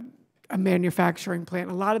know, a manufacturing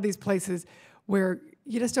plant. A lot of these places where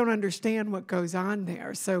you just don't understand what goes on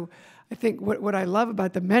there. So I think what I love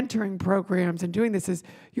about the mentoring programs and doing this is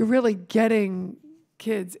you're really getting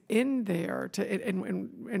kids in there to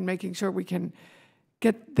and making sure we can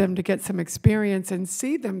get them to get some experience and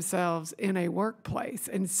see themselves in a workplace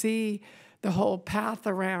and see the whole path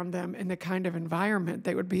around them and the kind of environment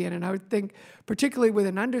they would be in. And I would think, particularly with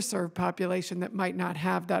an underserved population that might not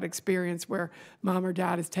have that experience where mom or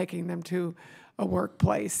dad is taking them to a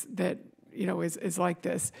workplace that, you know, is like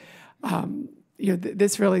this. You know,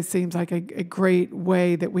 this really seems like a great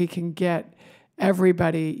way that we can get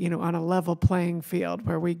everybody, you know, on a level playing field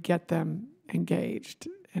where we get them engaged.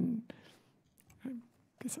 And I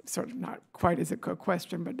guess it's sort of not quite as a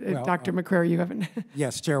question, but well, Dr. McCrary, you haven't.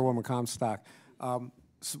 Yes, Chairwoman Comstock.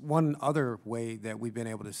 One other way that we've been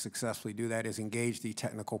able to successfully do that is engage the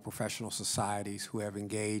technical professional societies who have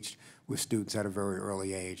engaged with students at a very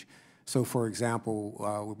early age. So, for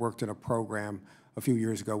example, we worked in a program a few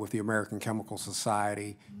years ago with the American Chemical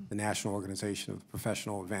Society, the National Organization of the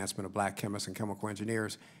Professional Advancement of Black Chemists and Chemical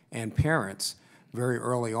Engineers, and parents very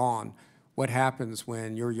early on. What happens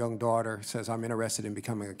when your young daughter says, I'm interested in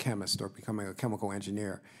becoming a chemist or becoming a chemical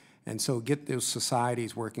engineer? And so get those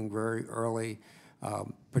societies working very early,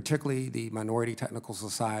 particularly the minority technical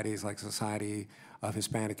societies like Society of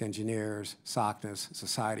Hispanic Engineers, SOCNAS,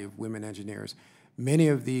 Society of Women Engineers. Many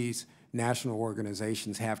of these national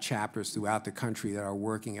organizations have chapters throughout the country that are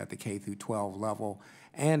working at the K through 12 level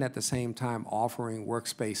and at the same time offering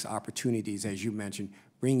workspace opportunities, as you mentioned,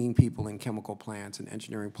 bringing people in chemical plants and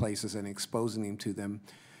engineering places and exposing them to them,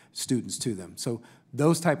 students to them. So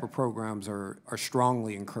those type of programs are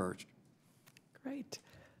strongly encouraged. Great.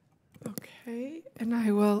 Okay, and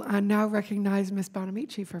I will now recognize Ms.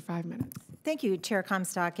 Bonamici for 5 minutes. Thank you, Chair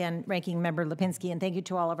Comstock and Ranking Member Lipinski, and thank you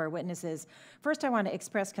to all of our witnesses. First, I want to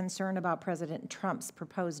express concern about President Trump's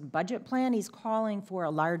proposed budget plan. He's calling for a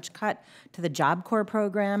large cut to the Job Corps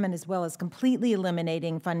program and as well as completely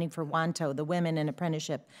eliminating funding for WANTO, the Women in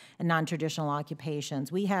Apprenticeship and Non-Traditional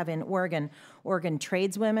Occupations. We have in Oregon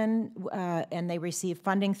tradeswomen, and they receive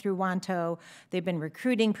funding through WANTO. They've been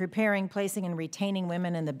recruiting, preparing, placing, and retaining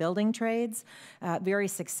women in the building trades very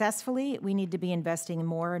successfully. We need to be investing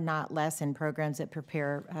more, not less, in programs that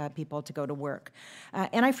prepare people to go to work.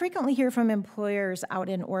 And I frequently hear from employers out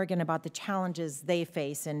in Oregon about the challenges they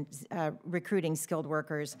face in recruiting skilled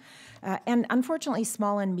workers. And unfortunately,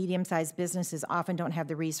 small and medium-sized businesses often don't have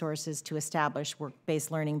the resources to establish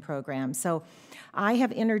work-based learning programs. So I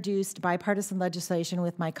have introduced bipartisan legislation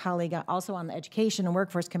with my colleague also on the Education and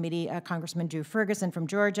Workforce Committee, Congressman Drew Ferguson from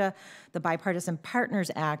Georgia, the Bipartisan Partners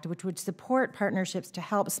Act, which would support partnerships to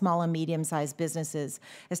help small and medium-sized businesses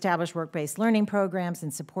establish work-based learning programs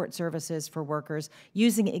and support services for workers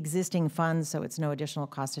using existing funds so it's no additional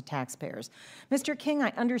cost to taxpayers. Mr. King,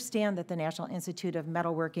 I understand that the National Institute of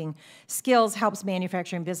Metalworking Skills helps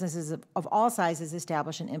manufacturing businesses of all sizes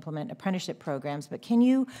establish and implement apprenticeship programs, but can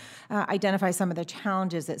you identify some of the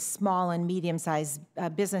challenges that small and medium-sized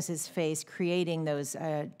businesses face creating those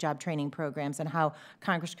job training programs and how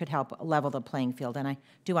Congress could help level the playing field? And I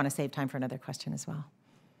do want to save time for another question as well.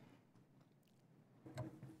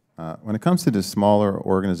 When it comes to the smaller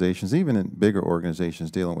organizations, even in bigger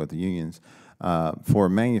organizations dealing with the unions, for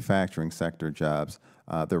manufacturing sector jobs,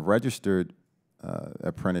 the registered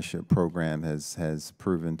apprenticeship program has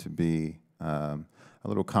proven to be a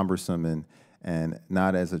little cumbersome and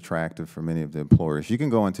not as attractive for many of the employers. You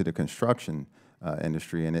can go into the construction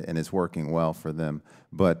industry and it's working well for them,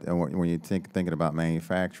 but when you thinking about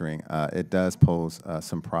manufacturing, it does pose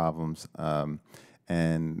some problems.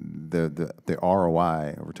 And the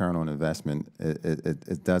ROI, return on investment,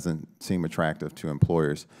 it doesn't seem attractive to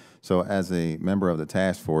employers. So as a member of the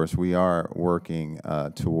task force, we are working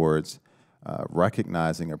towards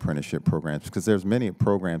recognizing apprenticeship programs, because there's many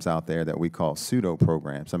programs out there that we call pseudo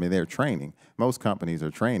programs. I mean, they're training. Most companies are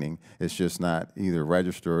training. It's just not either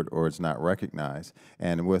registered or it's not recognized.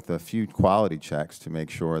 And with a few quality checks to make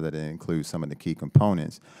sure that it includes some of the key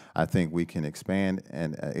components, I think we can expand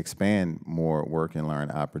expand more work and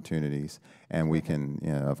learn opportunities, and we can,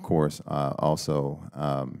 of course, also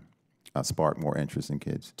spark more interest in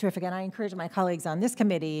kids. Terrific, and I encourage my colleagues on this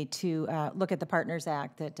committee to look at the Partners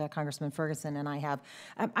Act that Congressman Ferguson and I have.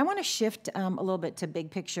 I want to shift a little bit to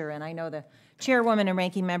big picture, and I know the chairwoman and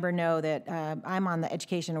ranking member know that I'm on the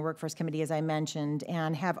Education and Workforce Committee, as I mentioned,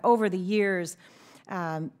 and have over the years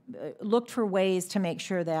looked for ways to make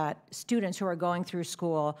sure that students who are going through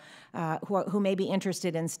school, who may be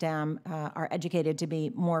interested in STEM, are educated to be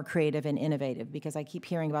more creative and innovative, because I keep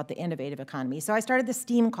hearing about the innovative economy. So I started the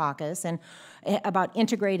STEAM caucus and about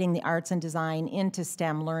integrating the arts and design into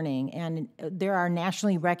STEM learning. And there are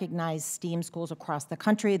nationally recognized STEAM schools across the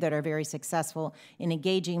country that are very successful in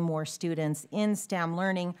engaging more students in STEM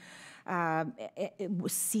learning.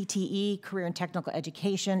 CTE, Career and Technical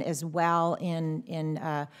Education, as well in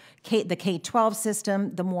the K-12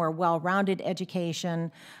 system, the more well-rounded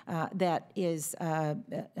education that is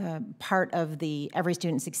part of the Every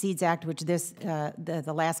Student Succeeds Act, which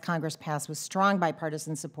the last Congress passed with strong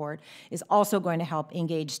bipartisan support, is also going to help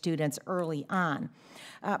engage students early on.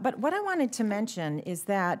 But what I wanted to mention is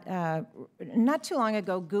that not too long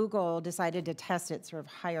ago, Google decided to test its sort of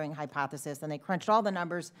hiring hypothesis, and they crunched all the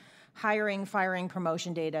numbers, hiring, firing,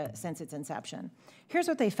 promotion data since its inception. Here's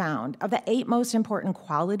what they found. Of the 8 most important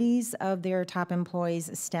qualities of their top employees,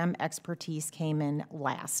 STEM expertise came in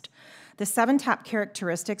last. The 7 top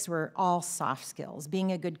characteristics were all soft skills: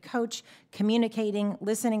 being a good coach, communicating,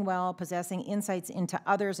 listening well, possessing insights into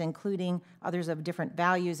others, including others of different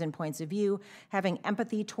values and points of view, having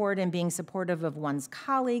empathy toward and being supportive of one's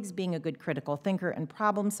colleagues, being a good critical thinker and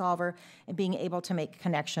problem solver, and being able to make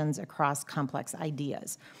connections across complex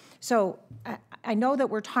ideas. So I know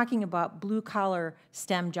that we're talking about blue-collar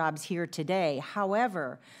STEM jobs here today.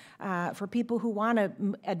 However, for people who want to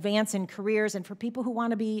advance in careers and for people who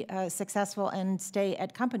want to be successful and stay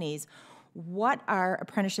at companies, what are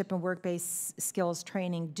apprenticeship and work-based skills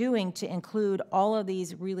training doing to include all of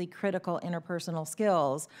these really critical interpersonal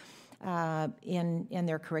skills in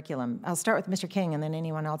their curriculum? I'll start with Mr. King and then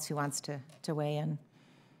anyone else who wants to weigh in.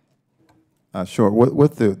 Sure.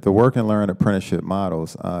 With the work and learn apprenticeship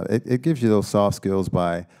models, it gives you those soft skills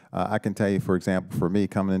by, I can tell you, for example, for me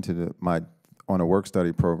coming into on a work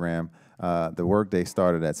study program, the work day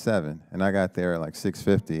started at 7, and I got there at like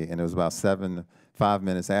 6:50, and it was about 5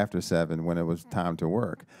 minutes after 7 when it was time to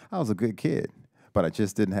work. I was a good kid, but I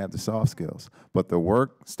just didn't have the soft skills. But the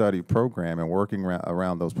work study program and working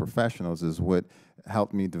around those professionals is what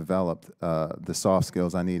helped me develop the soft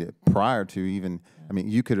skills I needed prior to even, I mean,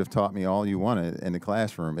 you could have taught me all you wanted in the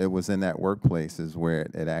classroom. It was in that workplace is where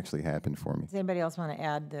it actually happened for me. Does anybody else want to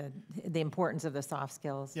add the importance of the soft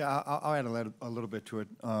skills? Yeah, I'll add a little bit to it.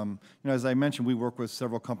 As I mentioned, we work with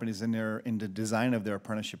several companies in the design of their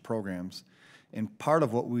apprenticeship programs. And part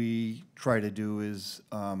of what we try to do is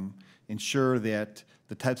ensure that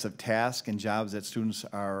the types of tasks and jobs that students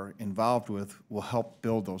are involved with will help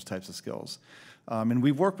build those types of skills. And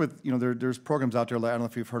we've worked with, there's programs out there, I don't know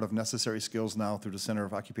if you've heard of Necessary Skills now through the Center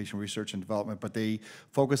of Occupational Research and Development, but they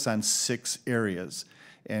focus on 6 areas.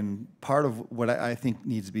 And part of what I think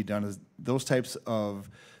needs to be done is those types of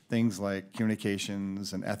things like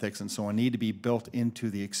communications and ethics and so on need to be built into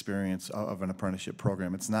the experience of an apprenticeship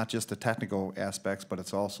program. It's not just the technical aspects, but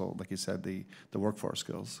it's also, like you said, the workforce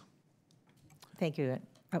skills. Thank you.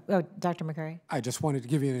 Dr. McCrary? I just wanted to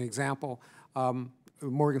give you an example.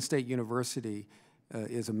 Morgan State University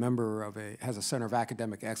is a member has a Center of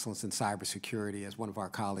Academic Excellence in Cybersecurity, as one of our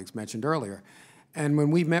colleagues mentioned earlier. And when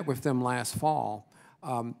we met with them last fall,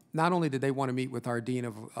 not only did they want to meet with our Dean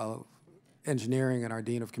of Engineering and our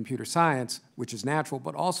Dean of Computer Science, which is natural,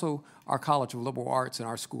 but also our College of Liberal Arts and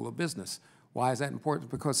our School of Business. Why is that important?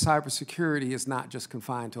 Because cybersecurity is not just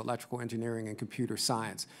confined to electrical engineering and computer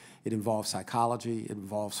science. It involves psychology, it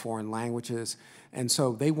involves foreign languages, and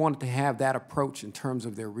so they wanted to have that approach in terms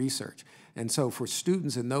of their research. And so for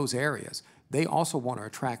students in those areas, they also want to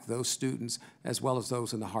attract those students as well as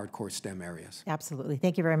those in the hardcore STEM areas. Absolutely.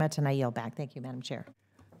 Thank you very much, and I yield back. Thank you, Madam Chair.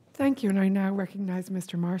 Thank you, and I now recognize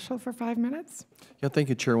Mr. Marshall for 5 minutes. Yeah, thank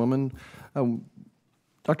you, Chairwoman.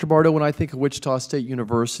 Dr. Bardo, when I think of Wichita State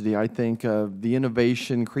University, I think of the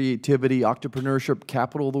innovation, creativity, entrepreneurship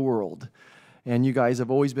capital of the world. And you guys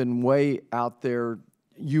have always been way out there.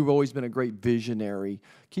 You've always been a great visionary.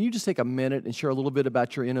 Can you just take a minute and share a little bit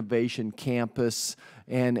about your innovation campus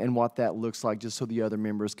and what that looks like, just so the other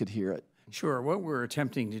members could hear it? Sure. What we're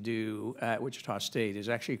attempting to do at Wichita State is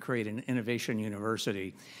actually create an innovation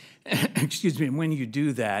university. Excuse me. And when you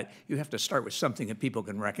do that, you have to start with something that people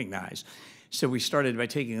can recognize. So we started by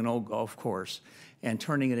taking an old golf course and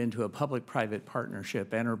turning it into a public-private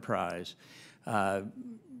partnership enterprise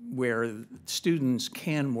where students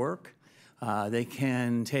can work. They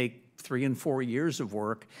can take 3 and 4 years of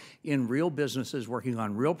work in real businesses working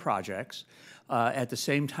on real projects. At the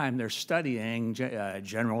same time, they're studying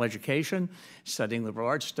general education, studying liberal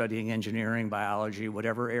arts, studying engineering, biology,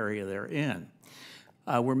 whatever area they're in.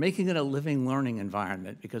 We're making it a living learning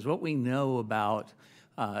environment because what we know about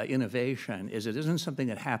innovation is it isn't something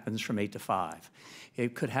that happens from 8 to 5.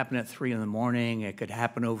 It could happen at 3 in the morning. It could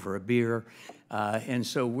happen over a beer. And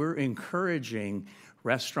so we're encouraging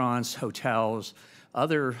restaurants, hotels,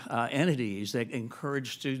 other entities that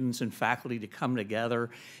encourage students and faculty to come together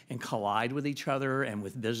and collide with each other and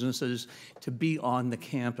with businesses to be on the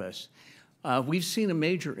campus. We've seen a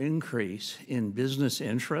major increase in business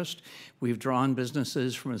interest. We've drawn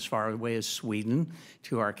businesses from as far away as Sweden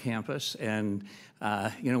to our campus, and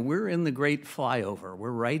you know, we're in the great flyover.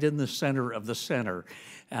 We're right in the center of the center,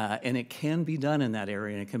 and it can be done in that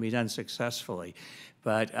area, and it can be done successfully.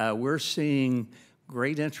 But we're seeing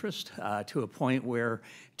great interest to a point where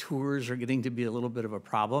tours are getting to be a little bit of a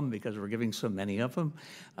problem because we're giving so many of them.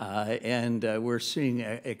 And we're seeing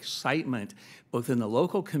excitement both in the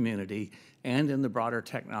local community and in the broader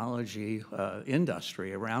technology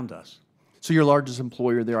industry around us. So your largest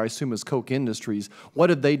employer there, I assume, is Koch Industries. What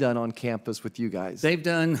have they done on campus with you guys? They've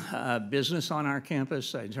done business on our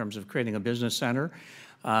campus in terms of creating a business center.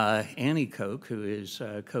 Annie Koch, who is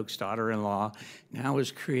Koch's daughter-in-law, now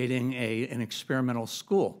is creating an experimental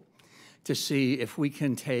school to see if we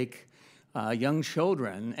can take young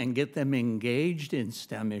children and get them engaged in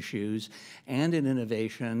STEM issues and in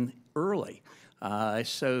innovation early.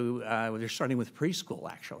 So they're starting with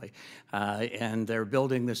preschool, actually, and they're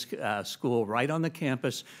building this school right on the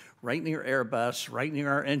campus, right near Airbus, right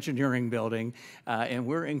near our engineering building, and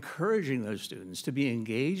we're encouraging those students to be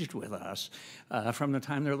engaged with us from the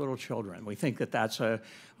time they're little children. We think that that's a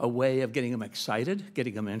way of getting them excited,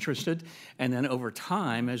 getting them interested, and then over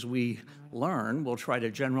time, as we learn, we'll try to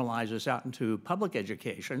generalize this out into public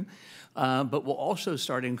education, but we'll also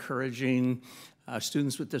start encouraging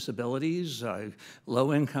students with disabilities,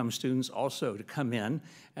 low-income students also to come in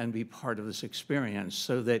and be part of this experience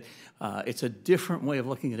so that it's a different way of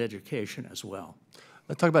looking at education as well.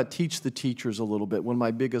 Let's talk about teach the teachers a little bit. One of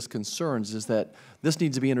my biggest concerns is that this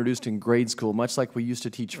needs to be introduced in grade school, much like we used to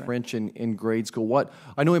teach French in grade school.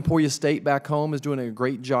 I know Emporia State back home is doing a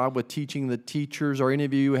great job with teaching the teachers. Are any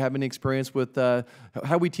of you have any experience with how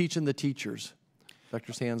are we teaching the teachers?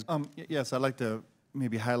 Dr. Sands? Yes, I'd like to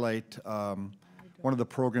maybe highlight one of the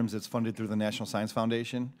programs that's funded through the National Science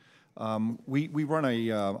Foundation. We run a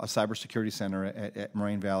cybersecurity center at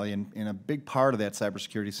Moraine Valley, and a big part of that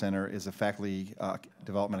cybersecurity center is a faculty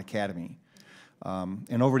development academy.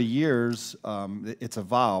 And over the years, it's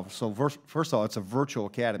evolved. So first of all, it's a virtual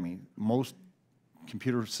academy. Most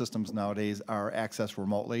computer systems nowadays are accessed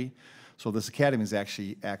remotely. So this academy is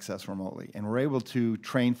actually accessed remotely. And we're able to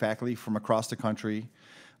train faculty from across the country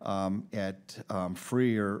at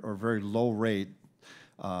free or very low rate.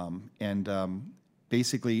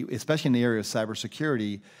 Basically, especially in the area of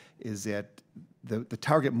cybersecurity, is that the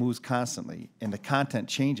target moves constantly and the content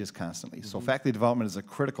changes constantly. So faculty development is a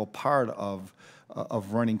critical part of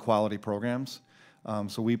running quality programs.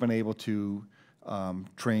 So we've been able to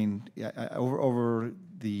train, over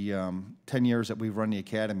the 10 years that we've run the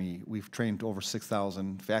academy, we've trained over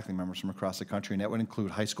 6,000 faculty members from across the country, and that would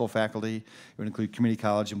include high school faculty, it would include community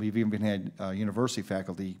college, and we've even had university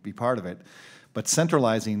faculty be part of it. But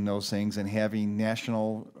centralizing those things and having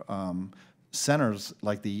national centers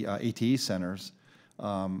like the ATE centers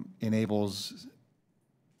enables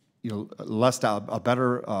a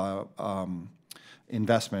better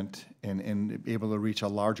investment and able to reach a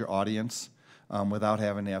larger audience without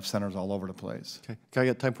having to have centers all over the place. Okay, I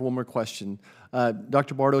got time for one more question.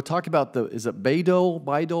 Dr. Bardo, talk about is it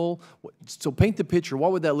Bardo? So paint the picture.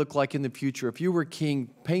 What would that look like in the future? If you were king,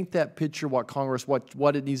 paint that picture, what Congress,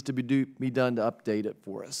 what it needs to be done to update it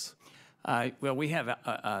for us. Well, we have,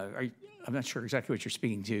 I'm not sure exactly what you're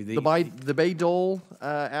speaking to. The Bayh-Dole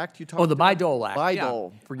Act you talked about? Oh, the Bayh-Dole Act.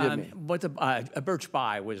 Bayh-Dole, yeah. forgive me. What Birch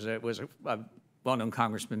Bayh was a well-known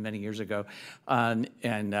congressman many years ago,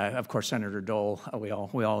 and of course Senator Dole, we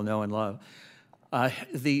all know and love.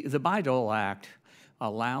 The Bayh-Dole Act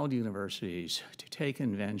allowed universities to take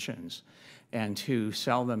inventions and to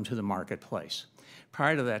sell them to the marketplace.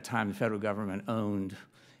 Prior to that time, the federal government owned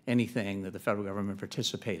anything that the federal government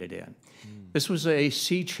participated in. This was a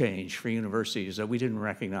sea change for universities that we didn't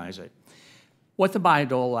recognize it. What the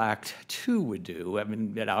Bayh-Dole Act II would do, I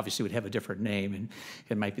mean, it obviously would have a different name, and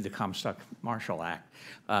it might be the Comstock-Marshall Act,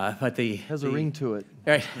 but has a ring to it.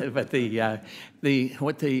 Right, but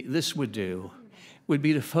this would do would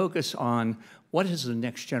be to focus on what does the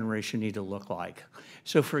next generation need to look like.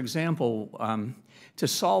 So, for example, to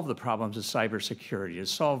solve the problems of cybersecurity, to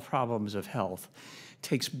solve problems of health,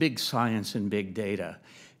 takes big science and big data.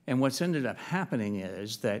 And what's ended up happening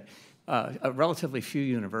is that relatively few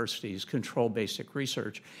universities control basic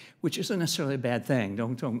research, which isn't necessarily a bad thing.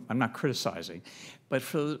 I'm not criticizing. But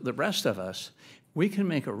for the rest of us, we can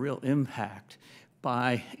make a real impact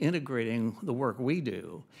by integrating the work we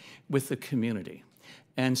do with the community.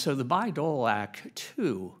 And so the Bayh-Dole Act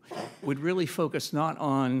II would really focus not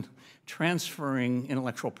on transferring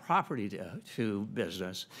intellectual property to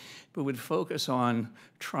business, but would focus on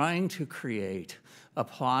trying to create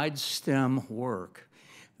applied STEM work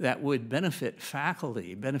that would benefit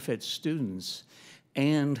faculty, benefit students,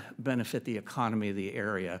 and benefit the economy of the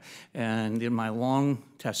area. And in my long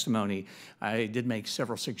testimony, I did make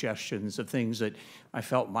several suggestions of things that I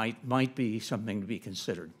felt might be something to be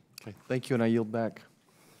considered. Okay, thank you, and I yield back.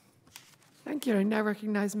 Thank you. I now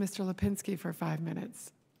recognize Mr. Lipinski for 5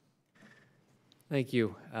 minutes. Thank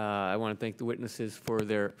you. I want to thank the witnesses for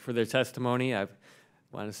their testimony. I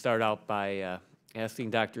want to start out by asking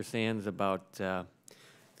Dr. Sands about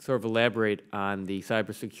sort of elaborate on the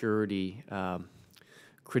cybersecurity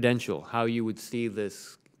credential, how you would see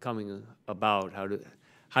this coming about, how would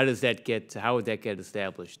that get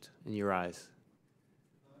established in your eyes?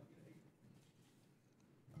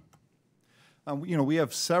 You know, we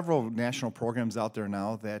have several national programs out there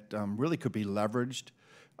now that really could be leveraged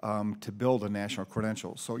to build a national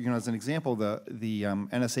credential. So, you know, as an example, the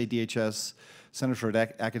NSA DHS Center for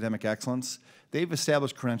Academic Excellence, they've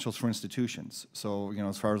established credentials for institutions. So, you know,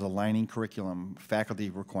 as far as aligning curriculum,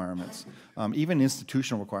 faculty requirements, even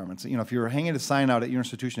institutional requirements. You know, if you're hanging a sign out at your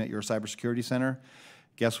institution at your cybersecurity center,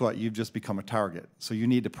 guess what? You've just become a target. So you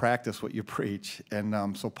need to practice what you preach.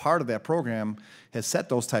 And so part of that program has set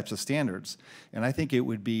those types of standards. And I think it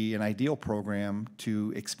would be an ideal program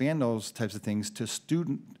to expand those types of things to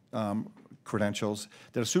student credentials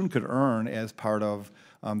that a student could earn as part of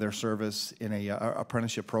their service in a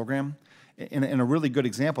apprenticeship program. And a really good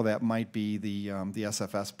example of that might be the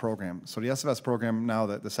SFS program. So the SFS program now,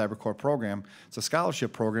 the Cyber Corps program, it's a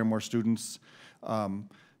scholarship program where students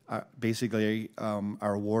basically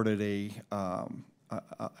are awarded a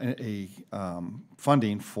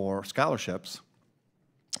funding for scholarships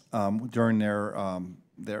during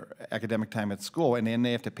their academic time at school, and then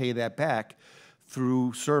they have to pay that back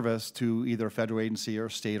through service to either a federal agency or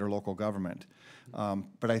state or local government.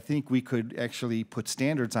 But I think we could actually put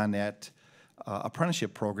standards on that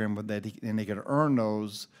apprenticeship program, and they could earn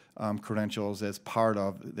those credentials as part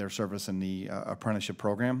of their service in the apprenticeship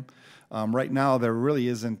program. Right now, there really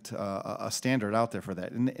isn't a standard out there for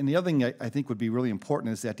that. And the other thing I think would be really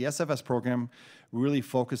important is that the SFS program really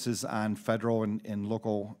focuses on federal and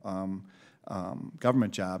local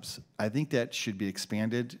government jobs. I think that should be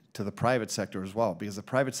expanded to the private sector as well, because the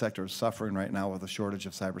private sector is suffering right now with a shortage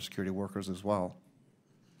of cybersecurity workers as well.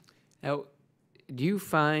 Now, do you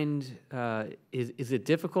find, is it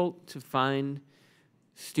difficult to find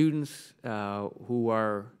students who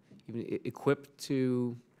are even equipped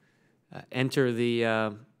to enter the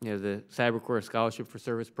the Cyber Corps Scholarship for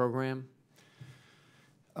Service program?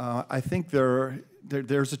 I think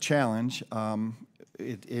there's a challenge.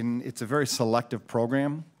 It's a very selective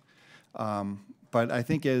program, but I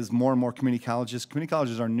think as more and more community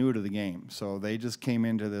colleges are new to the game, so they just came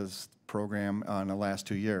into this program in the last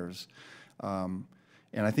 2 years.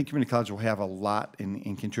 And I think community college will have a lot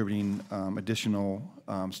in contributing additional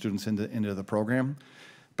students into the program.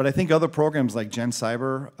 But I think other programs like Gen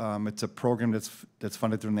Cyber, it's a program that's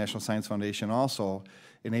funded through the National Science Foundation, also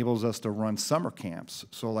enables us to run summer camps.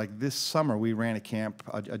 So like this summer, we ran a camp,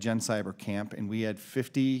 a Gen Cyber camp, and we had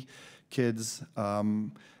 50 kids.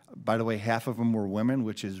 By the way, half of them were women,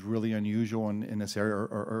 which is really unusual in this area,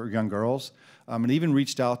 or young girls. And even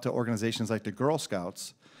reached out to organizations like the Girl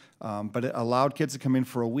Scouts. But it allowed kids to come in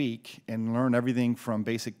for a week and learn everything from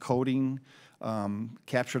basic coding,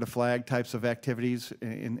 capture the flag types of activities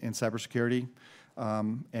in cybersecurity,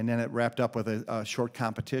 and then it wrapped up with a short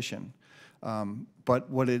competition.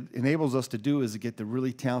 But what it enables us to do is to get the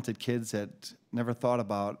really talented kids that never thought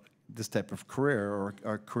about this type of career or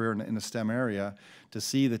a career in the STEM area to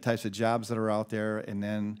see the types of jobs that are out there, and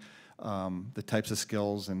then the types of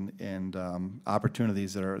skills and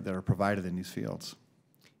opportunities that are provided in these fields.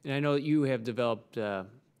 And I know that you have developed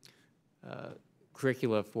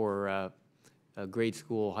curricula for grade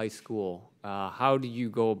school, high school. How do you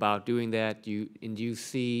go about doing that? Do you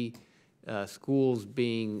see schools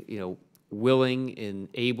being, willing and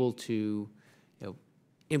able to,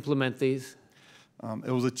 implement these?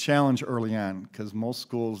 It was a challenge early on because most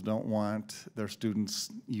schools don't want their students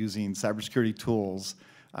using cybersecurity tools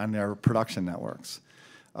on their production networks.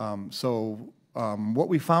 What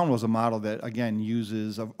we found was a model that, again,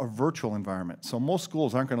 uses a virtual environment. So most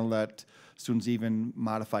schools aren't going to let students even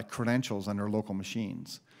modify credentials on their local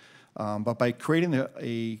machines. But by creating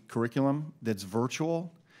a curriculum that's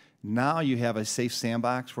virtual, now you have a safe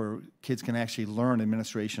sandbox where kids can actually learn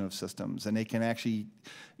administration of systems, and they can actually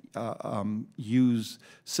use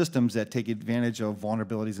systems that take advantage of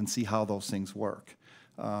vulnerabilities and see how those things work.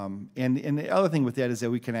 And the other thing with that is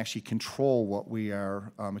that we can actually control what we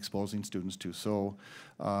are exposing students to. So,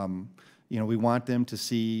 we want them to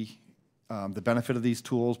see the benefit of these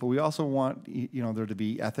tools, but we also want there to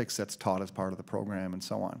be ethics that's taught as part of the program and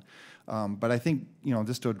so on. But I think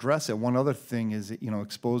just to address it, one other thing is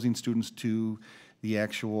exposing students to the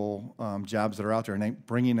actual jobs that are out there and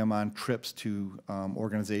bringing them on trips to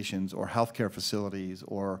organizations or healthcare facilities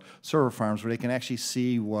or server farms where they can actually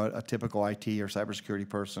see what a typical IT or cybersecurity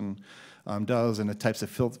person does and the types of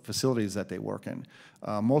facilities that they work in.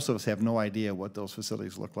 Most of us have no idea what those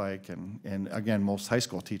facilities look like, and again, most high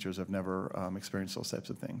school teachers have never experienced those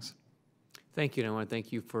types of things. Thank you, and I want to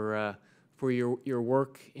thank you for your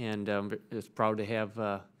work, and just proud to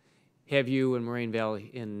have you in Moraine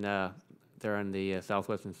Valley in there on the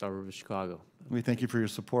southwestern suburb of Chicago. We thank you for your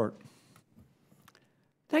support.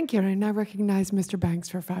 Thank you, and I now recognize Mr. Banks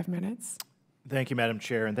for 5 minutes. Thank you, Madam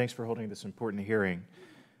Chair, and thanks for holding this important hearing.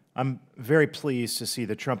 I'm very pleased to see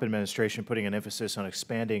the Trump administration putting an emphasis on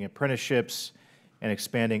expanding apprenticeships and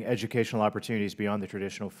expanding educational opportunities beyond the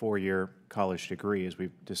traditional 4-year college degree, as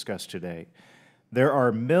we've discussed today. There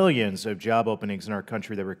are millions of job openings in our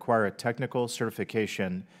country that require a technical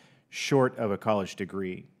certification short of a college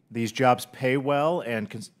degree. These jobs pay well and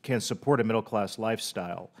can support a middle-class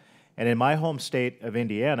lifestyle. And in my home state of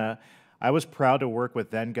Indiana, I was proud to work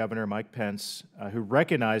with then-Governor Mike Pence, who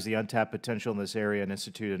recognized the untapped potential in this area and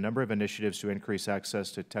instituted a number of initiatives to increase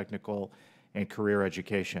access to technical and career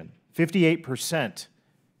education. 58%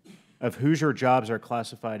 of Hoosier jobs are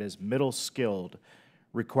classified as middle-skilled,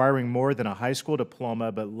 requiring more than a high school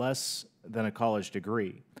diploma but less than a college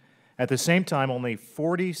degree. At the same time, only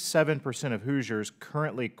 47% of Hoosiers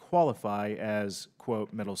currently qualify as,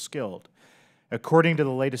 quote, middle-skilled. According to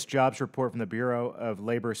the latest jobs report from the Bureau of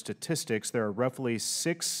Labor Statistics, there are roughly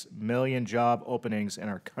 6 million job openings in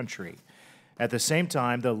our country. At the same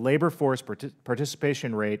time, the labor force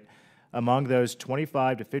participation rate among those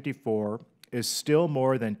 25 to 54 is still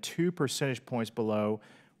more than 2 percentage points below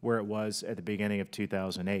where it was at the beginning of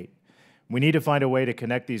 2008. We need to find a way to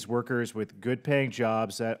connect these workers with good-paying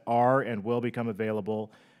jobs that are and will become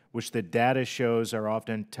available, which the data shows are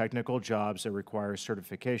often technical jobs that require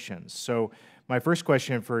certifications. So my first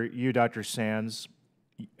question for you, Dr. Sands,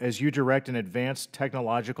 as you direct an advanced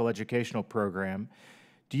technological educational program,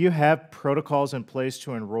 do you have protocols in place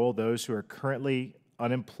to enroll those who are currently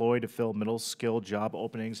unemployed to fill middle-skilled job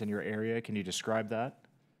openings in your area? Can you describe that?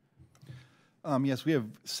 Yes, we have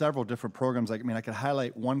several different programs. I could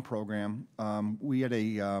highlight one program. We had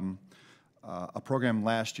a program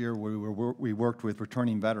last year where we worked with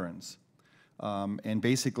returning veterans. And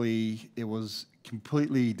basically, it was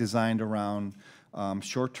completely designed around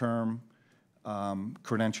short-term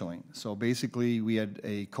credentialing. So basically, we had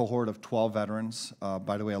a cohort of 12 veterans.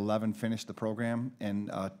 By the way, 11 finished the program,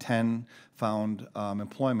 and 10 found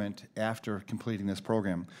employment after completing this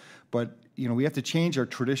program. But we have to change our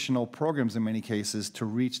traditional programs in many cases to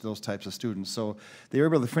reach those types of students. So they were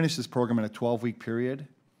able to finish this program in a 12-week period.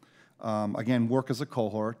 Again, work as a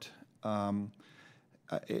cohort.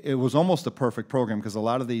 It was almost a perfect program because a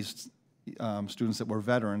lot of these students that were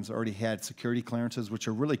veterans already had security clearances, which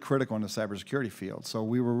are really critical in the cybersecurity field. So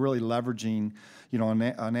we were really leveraging,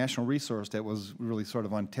 a national resource that was really sort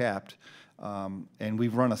of untapped. And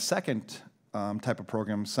we've run a second type of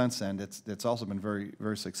program since then that's also been very,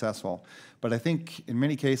 very successful. But I think in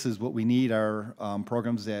many cases what we need are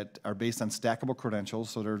programs that are based on stackable credentials,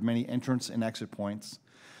 so there's many entrance and exit points,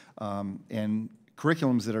 and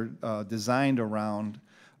curriculums that are designed around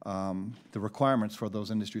the requirements for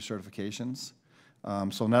those industry certifications.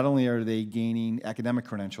 So not only are they gaining academic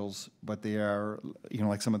credentials, but they are,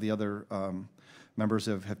 like some of the other members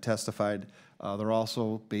have testified, they're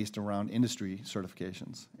also based around industry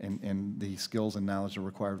certifications and the skills and knowledge that are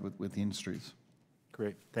required with the industries.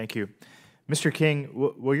 Great, thank you. Mr. King,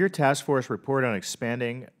 will your task force report on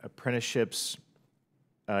expanding apprenticeships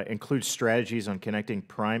includes strategies on connecting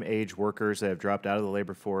prime age workers that have dropped out of the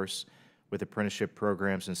labor force with apprenticeship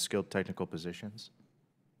programs and skilled technical positions?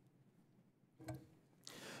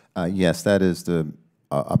 Yes, that is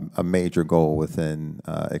a major goal within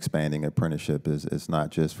expanding apprenticeship. Is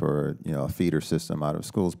not just for a feeder system out of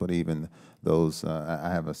schools, but even those. I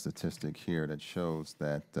have a statistic here that shows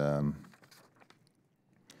that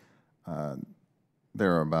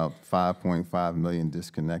there are about 5.5 million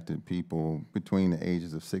disconnected people between the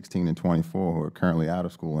ages of 16 and 24 who are currently out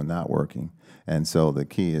of school and not working. And so the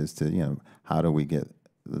key is to how do we get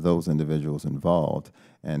those individuals involved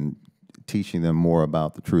and teaching them more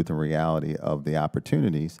about the truth and reality of the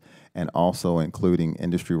opportunities, and also including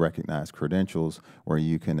industry-recognized credentials where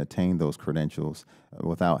you can attain those credentials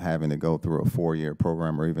without having to go through a 4-year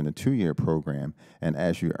program or even a 2-year program. And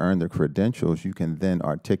as you earn the credentials, you can then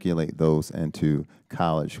articulate those into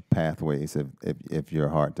college pathways if your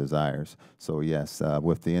heart desires. So yes,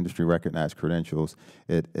 with the industry-recognized credentials,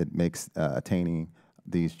 it makes attaining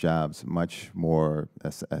these jobs much more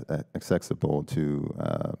accessible to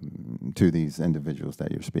these individuals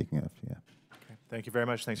that you're speaking of. Yeah. Okay. Thank you very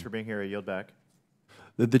much. Thanks for being here. I yield back.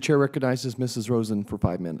 The chair recognizes Mrs. Rosen for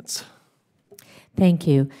 5 minutes. Thank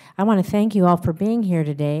you. I want to thank you all for being here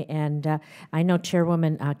today, and I know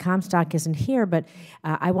Chairwoman Comstock isn't here, but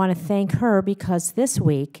I want to thank her because this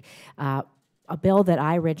week a bill that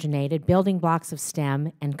I originated, Building Blocks of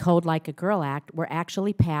STEM and Code Like a Girl Act, were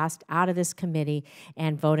actually passed out of this committee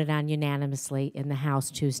and voted on unanimously in the House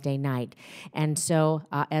Tuesday night. And so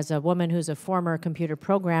as a woman who's a former computer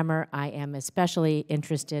programmer, I am especially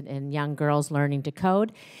interested in young girls learning to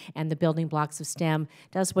code, and the Building Blocks of STEM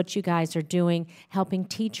does what you guys are doing, helping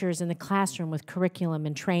teachers in the classroom with curriculum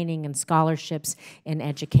and training and scholarships in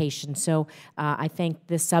education. So I thank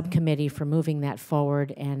this subcommittee for moving that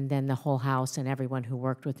forward, and then the whole House and everyone who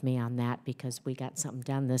worked with me on that, because we got something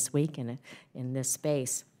done this week in this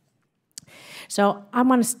space. So I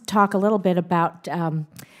want to talk a little bit about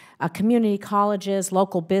community colleges,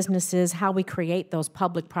 local businesses, how we create those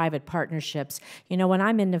public-private partnerships. You know, when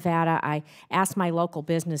I'm in Nevada, I ask my local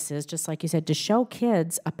businesses, just like you said, to show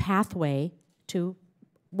kids a pathway to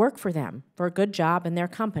work for them, for a good job in their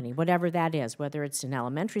company, whatever that is, whether it's in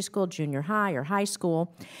elementary school, junior high, or high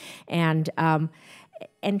school.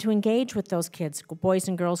 And to engage with those kids, boys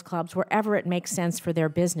and girls clubs, wherever it makes sense for their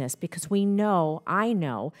business, because I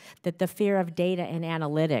know that the fear of data and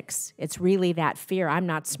analytics, it's really that fear, I'm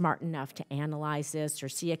not smart enough to analyze this or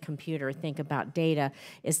see a computer or think about data,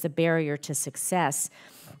 is the barrier to success.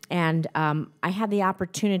 And I had the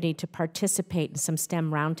opportunity to participate in some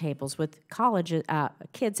STEM roundtables with college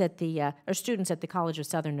kids at the or students at the College of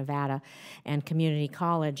Southern Nevada and Community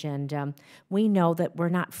College, and we know that we're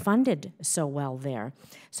not funded so well there.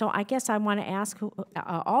 So I guess I want to ask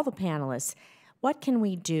all the panelists, what can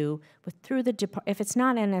we do through the if it's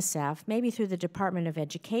not NSF, maybe through the Department of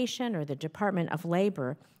Education or the Department of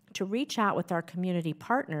Labor, to reach out with our community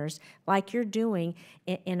partners like you're doing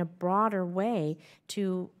in a broader way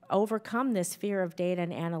to overcome this fear of data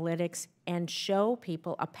and analytics and show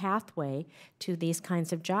people a pathway to these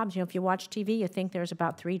kinds of jobs. You know, if you watch TV, you think there's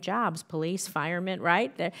about 3 jobs, police, firemen,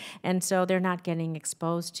 right? And so they're not getting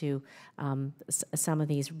exposed to some of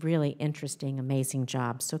these really interesting, amazing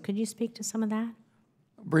jobs. So could you speak to some of that?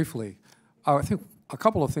 Briefly, I think a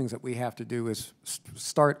couple of things that we have to do is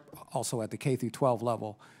start also at the K through 12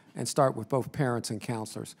 level and start with both parents and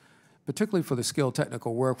counselors. Particularly for the skilled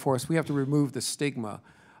technical workforce, we have to remove the stigma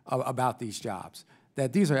about these jobs,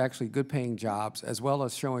 that these are actually good paying jobs, as well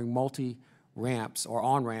as showing multi-ramps or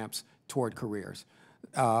on-ramps toward careers.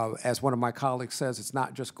 As one of my colleagues says, it's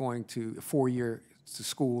not just going to 4-year to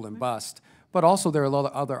school and bust, but also there are a lot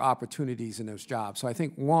of other opportunities in those jobs. So I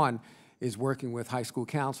think one is working with high school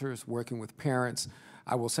counselors, working with parents.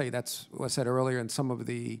 I will say that's what I said earlier, and some of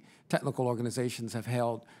the technical organizations have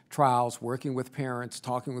held trials working with parents,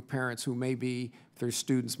 talking with parents who may be, their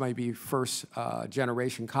students may be first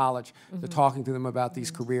generation college. They're talking to them about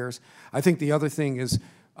these careers. I think the other thing is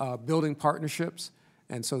building partnerships,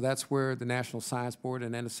 and so that's where the National Science Board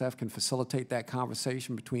and NSF can facilitate that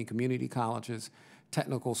conversation between community colleges,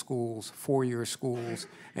 technical schools, 4-year schools,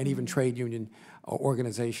 and even trade union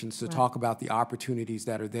organizations to talk about the opportunities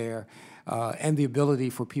that are there and the ability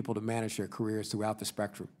for people to manage their careers throughout the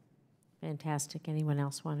spectrum. Fantastic. Anyone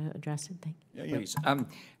else want to address it? Thank you. Yeah, please.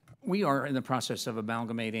 We are in the process of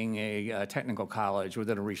amalgamating a technical college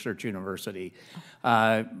within a research university,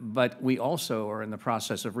 but we also are in the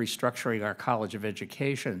process of restructuring our College of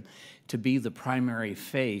Education to be the primary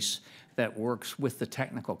face that works with the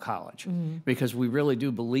technical college, because we really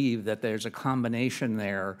do believe that there's a combination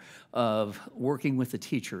there of working with the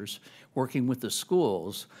teachers, working with the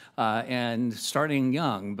schools, and starting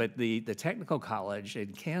young. But the technical college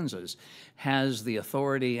in Kansas has the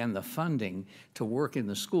authority and the funding to work in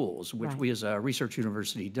the schools, which we as a research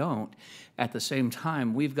university don't. At the same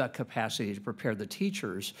time, we've got capacity to prepare the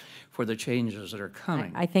teachers for the changes that are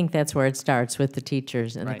coming. I think that's where it starts, with the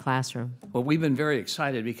teachers in the classroom. Well, we've been very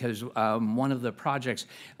excited because one of the projects,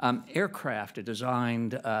 aircraft are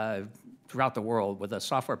designed throughout the world with a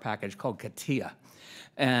software package called CATIA.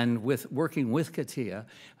 And with working with CATIA,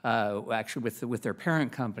 actually with their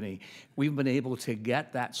parent company, we've been able to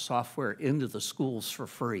get that software into the schools for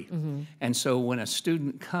free. And so when a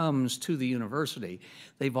student comes to the university,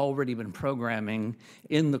 they've already been programming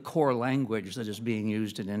in the core language that is being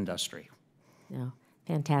used in industry. Yeah.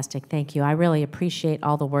 Fantastic. Thank you. I really appreciate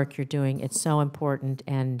all the work you're doing. It's so important,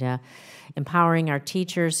 and empowering our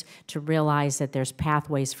teachers to realize that there's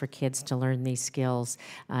pathways for kids to learn these skills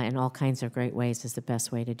in all kinds of great ways is the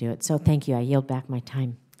best way to do it. So thank you. I yield back my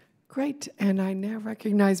time. Great. And I now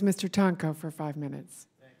recognize Mr. Tonko for 5 minutes.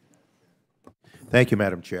 Thank you,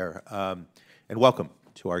 Madam Chair. And welcome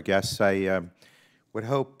to our guests. I would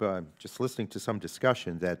hope, just listening to some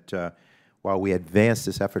discussion, that while we advance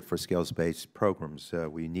this effort for skills-based programs,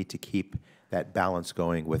 we need to keep that balance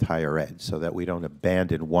going with higher ed so that we don't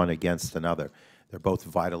abandon one against another. They're both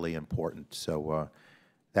vitally important. So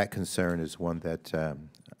that concern is one that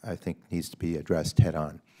I think needs to be addressed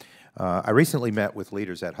head-on. I recently met with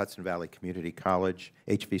leaders at Hudson Valley Community College,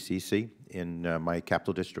 HVCC, in my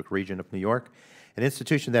Capital District region of New York, an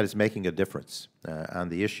institution that is making a difference on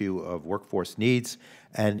the issue of workforce needs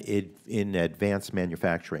and in advanced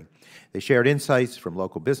manufacturing. They shared insights from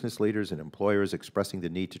local business leaders and employers expressing the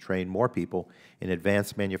need to train more people in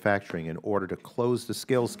advanced manufacturing in order to close the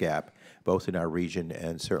skills gap, both in our region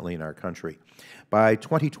and certainly in our country. By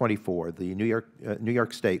 2024, the New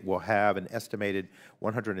York State will have an estimated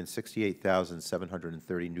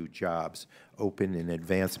 168,730 new jobs open in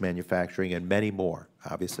advanced manufacturing, and many more,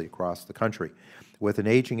 obviously, across the country. With an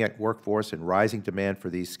aging workforce and rising demand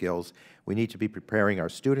for these skills, we need to be preparing our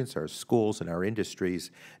students, our schools, and our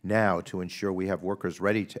industries now to ensure we have workers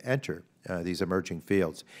ready to enter these emerging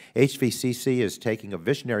fields. HVCC is taking a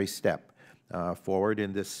visionary step forward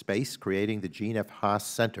in this space, creating the Gene F. Haas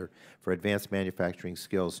Center for Advanced Manufacturing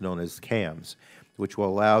Skills, known as CAMS, which will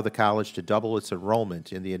allow the college to double its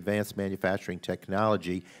enrollment in the Advanced Manufacturing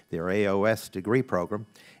Technology, their AOS degree program,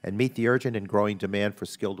 and meet the urgent and growing demand for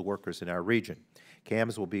skilled workers in our region.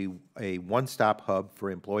 CAMS will be a one-stop hub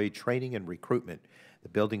for employee training and recruitment. The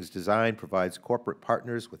building's design provides corporate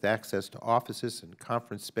partners with access to offices and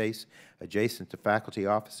conference space adjacent to faculty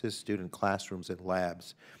offices, student classrooms, and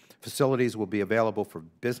labs. Facilities will be available for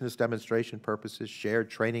business demonstration purposes,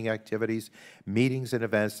 shared training activities, meetings, and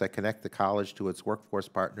events that connect the college to its workforce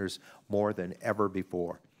partners more than ever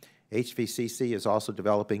before. HVCC is also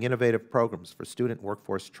developing innovative programs for student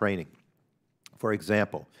workforce training. For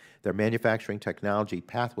example, their Manufacturing Technology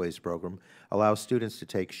Pathways program allows students to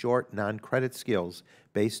take short, non-credit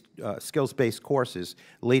skills-based courses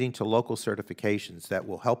leading to local certifications that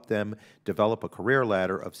will help them develop a career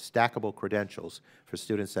ladder of stackable credentials for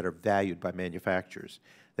students that are valued by manufacturers.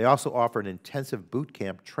 They also offer an intensive boot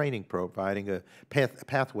camp training providing a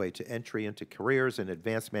pathway to entry into careers in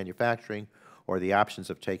advanced manufacturing or the options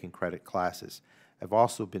of taking credit classes. I've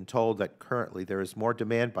also been told that currently there is more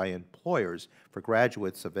demand by employers for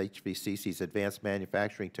graduates of HVCC's Advanced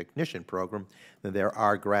Manufacturing Technician program than there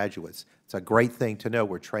are graduates. It's a great thing to know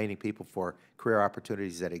we're training people for career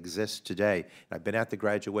opportunities that exist today. I've been at the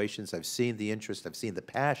graduations, I've seen the interest, I've seen the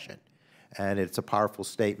passion, and it's a powerful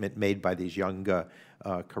statement made by these young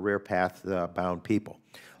career path-bound people.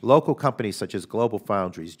 Local companies such as Global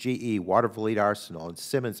Foundries, GE, Watervliet Arsenal, and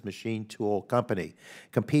Simmons Machine Tool Company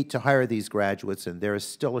compete to hire these graduates, and there is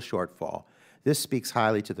still a shortfall. This speaks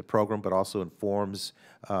highly to the program, but also informs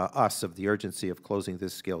us of the urgency of closing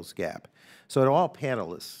this skills gap. So to all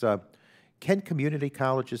panelists, can community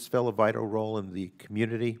colleges fill a vital role in the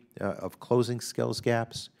community of closing skills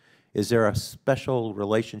gaps? Is there a special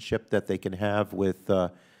relationship that they can have with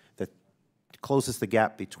that closes the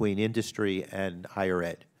gap between industry and higher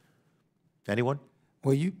ed? Anyone?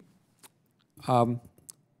 Well,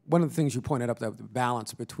 one of the things you pointed up, the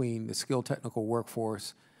balance between the skilled technical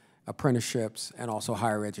workforce, apprenticeships, and also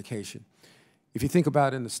higher education. If you think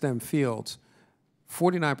about in the STEM fields,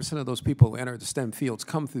 49% of those people who enter the STEM fields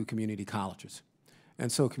come through community colleges.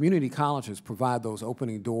 And so community colleges provide those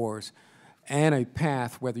opening doors and a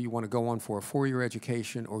path, whether you want to go on for a four-year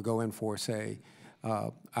education or go in for, say,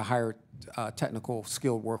 a higher technical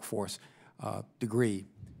skilled workforce degree.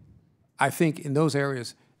 I think in those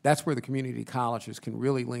areas, that's where the community colleges can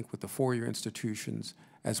really link with the four-year institutions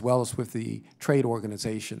as well as with the trade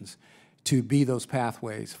organizations to be those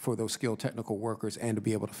pathways for those skilled technical workers and to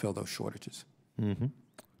be able to fill those shortages. Mm-hmm.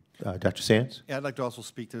 Dr. Sands? Yeah, I'd like to also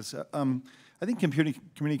speak to this. I think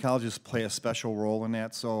community colleges play a special role in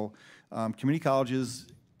that. So community colleges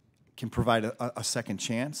can provide a second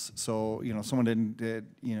chance. So, you know, someone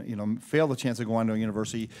didn't fail the chance to go on to a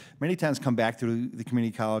university, many times come back to the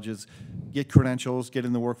community colleges, get credentials, get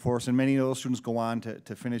in the workforce, and many of those students go on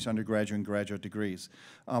to finish undergraduate and graduate degrees.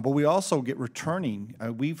 But we also get returning.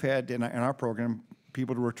 We've had in our program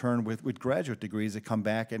people to return with graduate degrees that come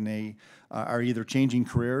back and they are either changing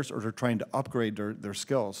careers or they're trying to upgrade their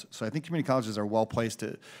skills. So I think community colleges are well placed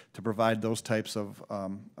to provide those types of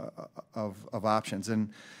options. And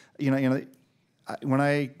when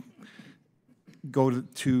I go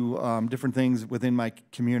to different things within my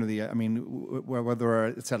community, I mean, whether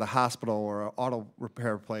it's at a hospital or an auto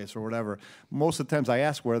repair place or whatever, most of the times I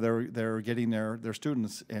ask where they're getting their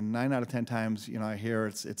students, and 9 out of 10 times, I hear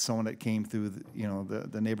it's someone that came through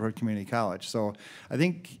the neighborhood community college. So I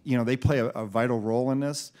think they play a vital role in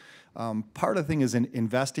this. Part of the thing is in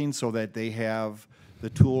investing so that they have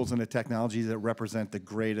the tools and the technologies that represent the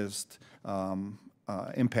greatest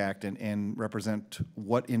impact and represent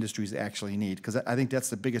what industries actually need. Because I think that's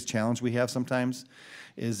the biggest challenge we have sometimes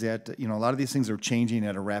is that, a lot of these things are changing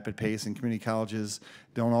at a rapid pace, and community colleges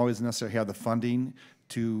don't always necessarily have the funding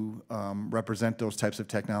to represent those types of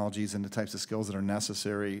technologies and the types of skills that are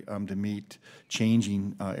necessary to meet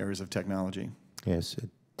changing areas of technology. Yes.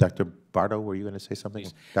 Dr. Bardo, were you going to say something?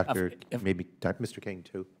 Maybe Mr. King,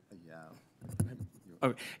 too.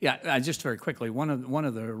 Oh, yeah, just very quickly, one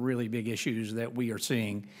of the really big issues that we are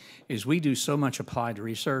seeing is we do so much applied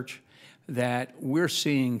research that we're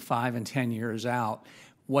seeing 5 and 10 years out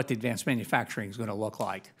what the advanced manufacturing is going to look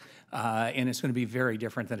like, and it's going to be very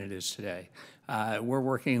different than it is today. We're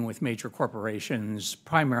working with major corporations,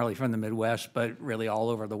 primarily from the Midwest, but really all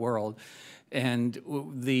over the world. And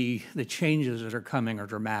the changes that are coming are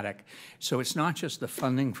dramatic. So it's not just the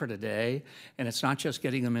funding for today, and it's not just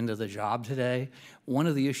getting them into the job today. One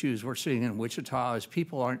of the issues we're seeing in Wichita is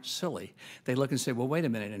people aren't silly. They look and say, well, wait a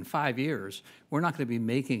minute, in 5 years, we're not going to be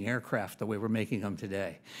making aircraft the way we're making them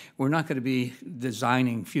today. We're not going to be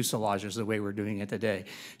designing fuselages the way we're doing it today.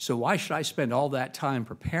 So why should I spend all that time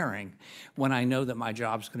preparing when I know that my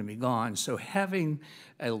job's going to be gone? So having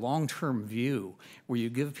a long-term view where you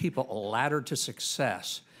give people a ladder to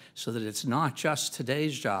success so that it's not just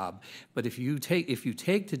today's job, but if you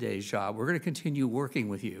take today's job, we're going to continue working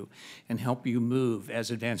with you and help you move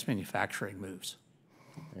as advanced manufacturing moves.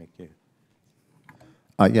 Thank you.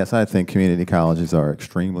 Yes, I think community colleges are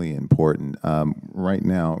extremely important. Right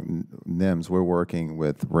now, NIMS, we're working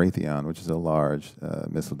with Raytheon, which is a large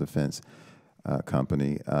missile defense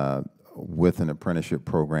company, with an apprenticeship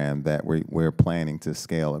program that we're planning to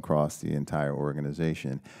scale across the entire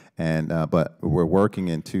organization. And but we're working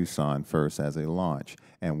in Tucson first as a launch,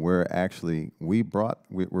 and we're bringing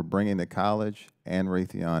the college and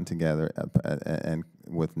Raytheon together and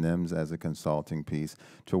with NIMS as a consulting piece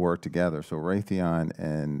to work together. So Raytheon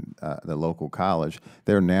and the local college,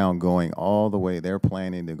 they're now going all the way, they're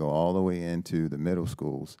planning to go all the way into the middle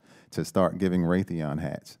schools to start giving Raytheon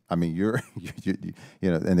hats. I mean,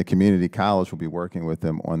 and the community college will be working with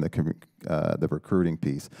them on the recruiting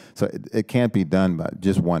piece. So it can't be done by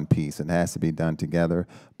just one piece. It has to be done together.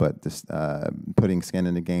 But this, putting skin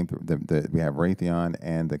in the game, we have Raytheon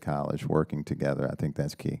and the college working together. I think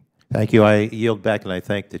that's key. Thank you. I yield back, and I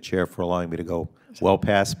thank the chair for allowing me to go well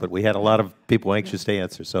past, but we had a lot of people anxious to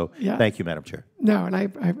answer, so thank you, Madam Chair. No, and I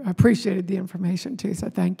appreciated the information, too, so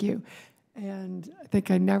thank you. And I think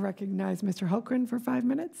I now recognize Mr. Hultgren for 5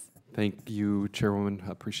 minutes. Thank you, Chairwoman.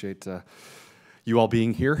 I appreciate you all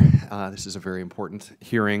being here. This is a very important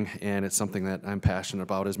hearing, and it's something that I'm passionate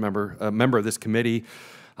about as a member of this committee.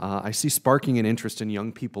 I see sparking an interest in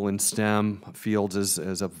young people in STEM fields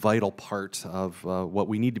as a vital part of what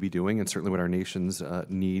we need to be doing, and certainly what our nation's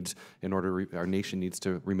needs in order our nation needs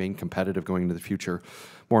to remain competitive going into the future.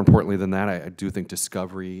 More importantly than that, I do think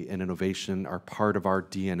discovery and innovation are part of our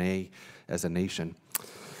DNA as a nation.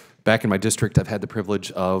 Back in my district, I've had the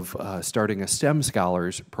privilege of starting a STEM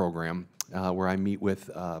Scholars program where I meet with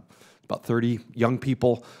about 30 young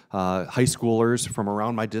people, high schoolers from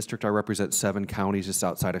around my district. I represent 7 counties just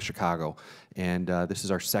outside of Chicago. And this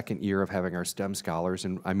is our second year of having our STEM Scholars,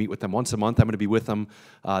 and I meet with them once a month. I'm going to be with them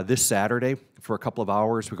this Saturday for a couple of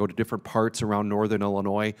hours. We go to different parts around northern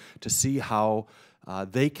Illinois to see how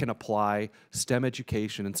they can apply STEM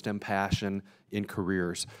education and STEM passion in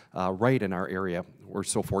careers right in our area. We're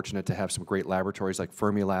so fortunate to have some great laboratories like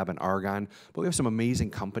Fermilab and Argonne, but we have some amazing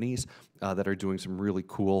companies that are doing some really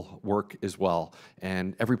cool work as well.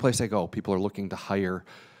 And every place I go, people are looking to hire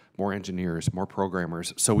more engineers, more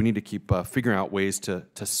programmers, so we need to keep figuring out ways to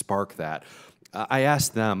spark that. I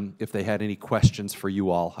asked them if they had any questions for you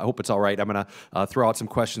all. I hope it's all right. I'm going to throw out some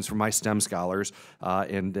questions from my STEM scholars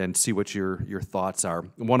and see what your thoughts are.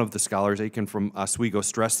 One of the scholars, Aiken from Oswego,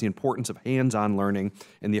 stressed the importance of hands-on learning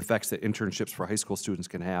and the effects that internships for high school students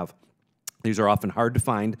can have. These are often hard to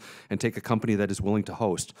find and take a company that is willing to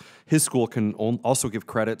host. His school can also give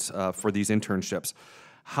credits for these internships.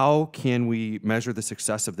 How can we measure the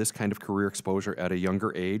success of this kind of career exposure at a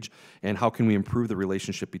younger age, and how can we improve the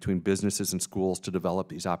relationship between businesses and schools to develop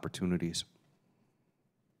these opportunities?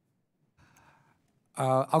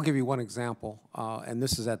 I'll give you one example, and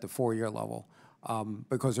this is at the four-year level,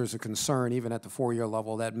 because there's a concern even at the four-year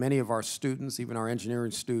level that many of our students, even our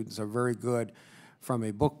engineering students, are very good from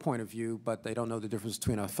a book point of view, but they don't know the difference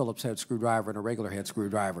between a Phillips head screwdriver and a regular head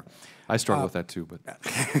screwdriver. I struggle with that too, but...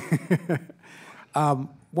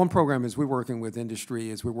 One program is we're working with industry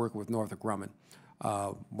is we're working with Northrop Grumman.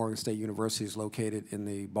 Morgan State University is located in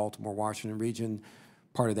the Baltimore-Washington region.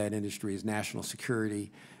 Part of that industry is national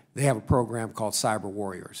security. They have a program called Cyber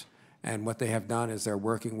Warriors. And what they have done is they're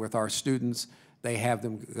working with our students. They have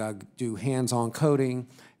them do hands-on coding.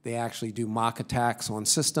 They actually do mock attacks on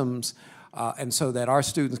systems. And so that our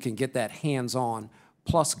students can get that hands-on,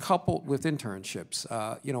 plus coupled with internships.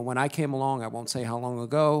 You know, when I came along, I won't say how long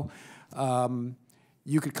ago,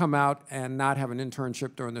 you could come out and not have an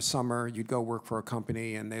internship during the summer. You'd go work for a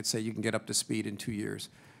company, and they'd say you can get up to speed in 2 years.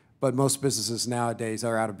 But most businesses nowadays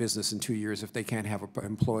are out of business in 2 years if they can't have an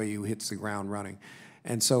employee who hits the ground running.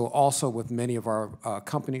 And so also with many of our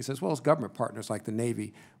companies, as well as government partners like the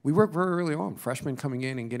Navy, we work very early on. Freshmen coming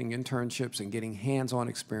in and getting internships and getting hands-on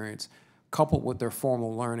experience, coupled with their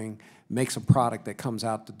formal learning, makes a product that comes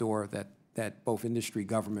out the door that both industry,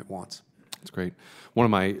 government wants. That's great. One of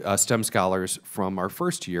my STEM scholars from our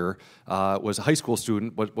first year was a high school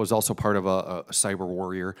student, but was also part of a cyber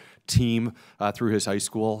warrior team through his high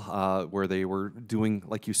school where they were doing,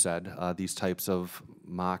 like you said, these types of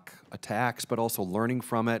mock attacks, but also learning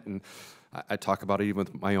from it. And I talk about it even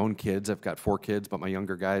with my own kids. I've got 4 kids, but my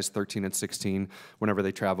younger guys, 13 and 16, whenever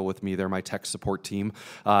they travel with me, they're my tech support team.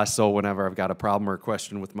 So whenever I've got a problem or a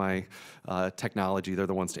question with my technology, they're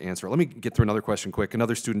the ones to answer. Let me get through another question quick.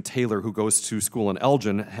 Another student, Taylor, who goes to school in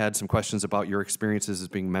Elgin, had some questions about your experiences as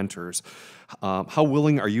being mentors. How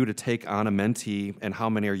willing are you to take on a mentee, and how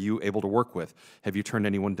many are you able to work with? Have you turned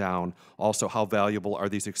anyone down? Also, how valuable are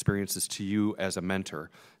these experiences to you as a mentor?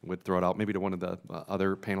 I would throw it out maybe to one of the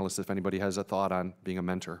other panelists if anybody has a thought on being a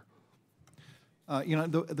mentor. You know,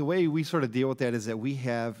 the way we sort of deal with that is that we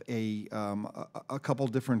have a couple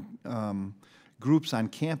different groups on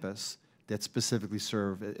campus that specifically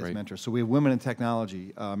serve as mentors. So we have Women in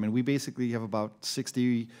Technology, and we basically have about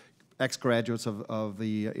 60 ex-graduates of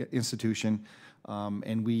the institution,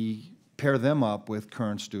 and we pair them up with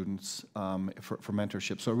current students for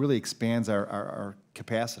mentorship. So it really expands our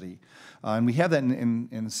capacity. And we have that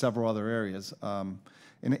in several other areas.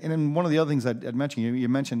 And then one of the other things I'd mention, you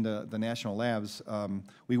mentioned the national labs.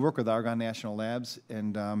 We work with Argonne National Labs,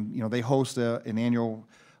 and you know, they host an annual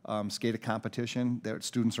SCADA competition that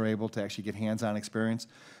students are able to actually get hands-on experience.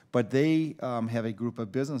 But they have a group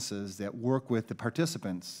of businesses that work with the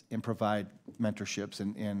participants and provide mentorships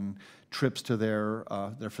and trips to their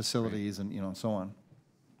facilities and and so on.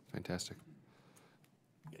 Fantastic.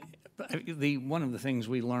 One of the things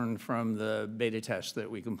we learned from the beta test that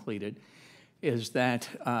we completed is that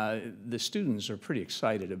the students are pretty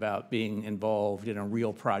excited about being involved in a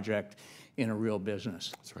real project in a real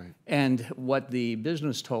business. That's right. And what the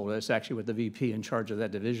business told us, actually what the VP in charge of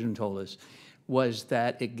that division told us, was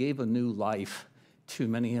that it gave a new life to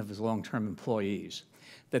many of his long-term employees,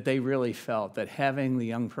 that they really felt that having the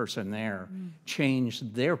young person there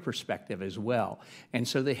changed their perspective as well. And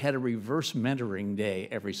so they had a reverse mentoring day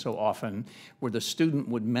every so often where the student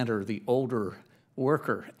would mentor the older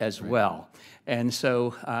worker as well. And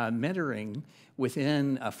so mentoring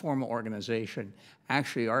within a formal organization,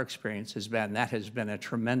 actually our experience has been that has been a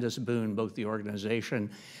tremendous boon, both the organization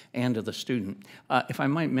and to the student. If I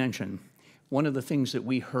might mention, one of the things that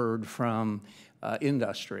we heard from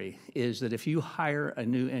industry is that if you hire a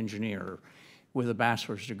new engineer with a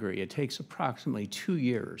bachelor's degree, it takes approximately 2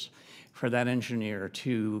 years for that engineer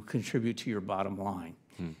to contribute to your bottom line.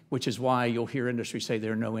 which is why you'll hear industry say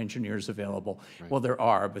there are no engineers available. Well, there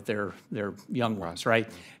are, but they're young ones, right?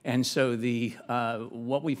 And so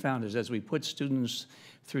what we found is as we put students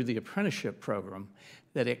through the apprenticeship program,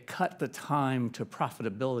 that it cut the time to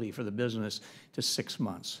profitability for the business to 6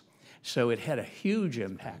 months. So it had a huge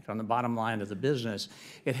impact on the bottom line of the business.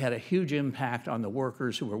 It had a huge impact on the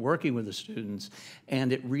workers who were working with the students,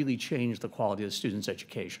 and it really changed the quality of the students'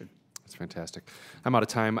 education. That's fantastic. I'm out of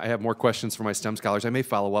time. I have more questions for my STEM scholars. I may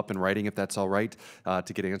follow up in writing if that's all right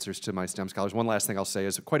to get answers to my STEM scholars. One last thing I'll say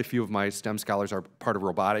is quite a few of my STEM scholars are part of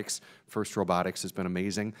robotics. First Robotics has been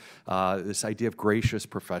amazing. This idea of gracious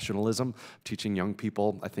professionalism, teaching young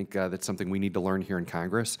people, I think that's something we need to learn here in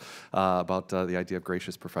Congress about the idea of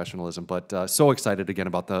gracious professionalism. But so excited again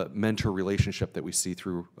about the mentor relationship that we see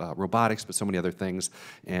through robotics, but so many other things.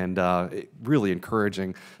 And really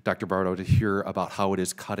encouraging Dr. Bardo to hear about how it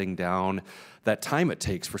is cutting down that time it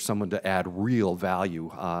takes for someone to add real value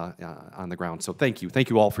on the ground. So thank you. Thank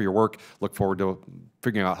you all for your work. Look forward to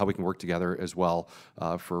figuring out how we can work together as well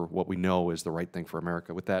for what we know is the right thing for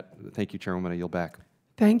America. With that, thank you, Chairwoman. I yield back.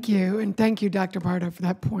 Thank you, and thank you, Dr. Bardo, for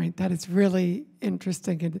that point. That is really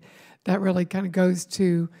interesting, and that really kind of goes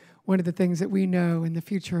to one of the things that we know in the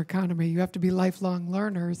future economy. You have to be lifelong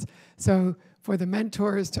learners. So for the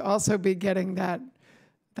mentors to also be getting that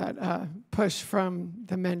push from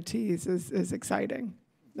the mentees is exciting.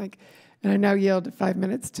 And I now yield 5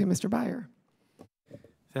 minutes to Mr. Byer.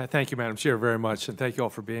 Thank you, Madam Chair, very much, and thank you all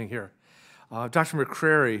for being here. Dr.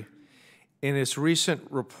 McCrary, in its recent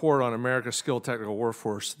report on America's skilled technical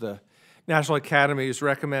workforce, the National Academy has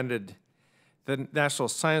recommended the National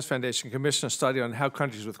Science Foundation commission a study on how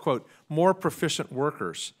countries with, quote, more proficient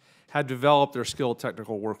workers had developed their skilled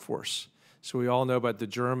technical workforce. So we all know about the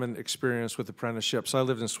German experience with apprenticeships. I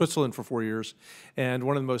lived in Switzerland for 4 years, and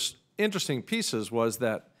one of the most interesting pieces was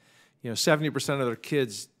that 70% of their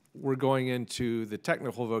kids were going into the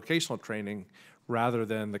technical vocational training rather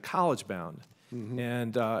than the college-bound.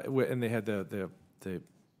 And they had the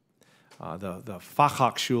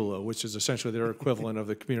Fachhochschule, which is essentially their equivalent of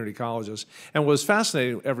the community colleges. And what was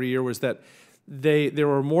fascinating every year was that there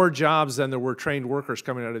were more jobs than there were trained workers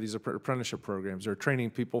coming out of these apprenticeship programs. They're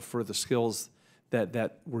training people for the skills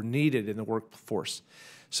that were needed in the workforce.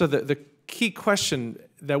 So the key question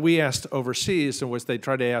that we asked overseas, and which they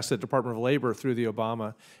tried to ask the Department of Labor through the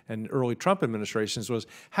Obama and early Trump administrations, was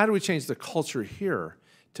how do we change the culture here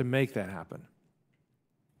to make that happen?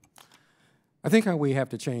 I think how we have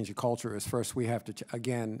to change the culture is first we have to,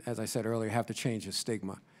 again, as I said earlier, have to change the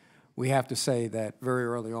stigma. We have to say that very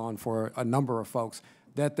early on for a number of folks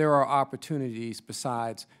that there are opportunities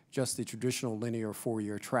besides just the traditional linear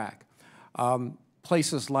four-year track.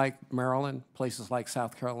 Places like Maryland, places like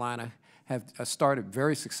South Carolina have started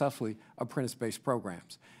very successfully apprentice-based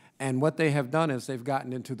programs. And what they have done is they've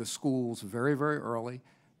gotten into the schools very, very early,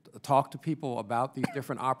 talk to people about these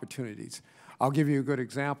different opportunities. I'll give you a good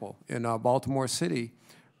example. In Baltimore City,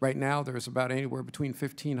 right now there's about anywhere between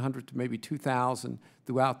 1,500 to maybe 2,000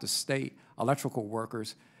 throughout the state electrical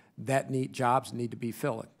workers that need to be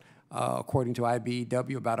filled. According to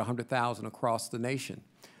IBEW, about 100,000 across the nation.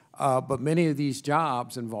 But many of these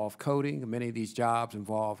jobs involve coding, and many of these jobs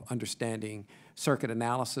involve understanding circuit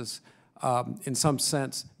analysis. In some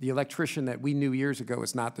sense, the electrician that we knew years ago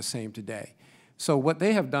is not the same today. So what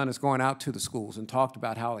they have done is gone out to the schools and talked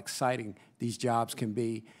about how exciting these jobs can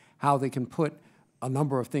be, how they can put a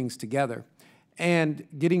number of things together. And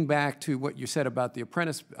getting back to what you said about the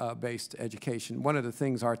apprentice-based education, one of the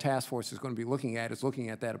things our task force is going to be looking at is looking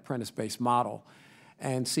at that apprentice-based model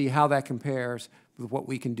and see how that compares with what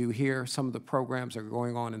we can do here. Some of the programs are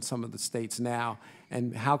going on in some of the states now,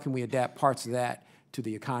 and how can we adapt parts of that to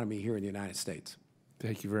the economy here in the United States.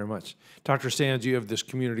 Thank you very much. Dr. Sands, you have this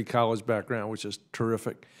community college background, which is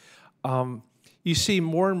terrific. You see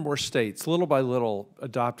more and more states, little by little,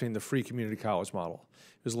 adopting the free community college model.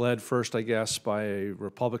 It was led first, I guess, by a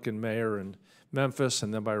Republican mayor in Memphis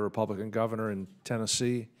and then by a Republican governor in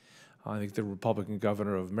Tennessee. I think the Republican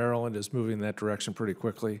governor of Maryland is moving in that direction pretty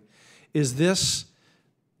quickly. Is this,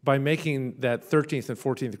 by making that 13th and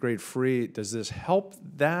 14th grade free, does this help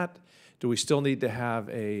that? Do we still need to have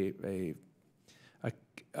a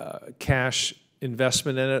cash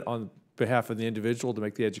investment in it on behalf of the individual to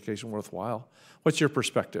make the education worthwhile? What's your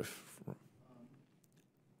perspective?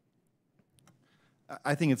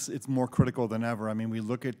 I think it's more critical than ever. I mean, we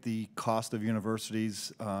look at the cost of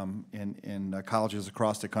universities in colleges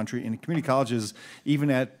across the country, and community colleges, even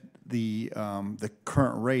at the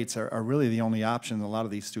current rates, are really the only option a lot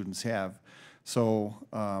of these students have. So,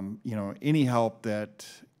 you know, any help that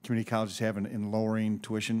community colleges have in lowering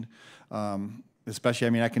tuition, especially, I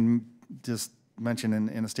mean, I can just mentioned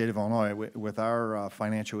in the state of Illinois, with our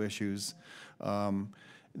financial issues, the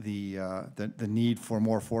need for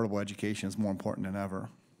more affordable education is more important than ever.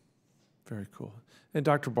 Very cool. And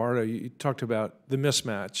Dr. Bardo, you talked about the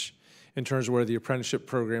mismatch in terms of where the apprenticeship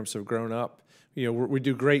programs have grown up. You know, we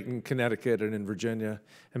do great in Connecticut and in Virginia,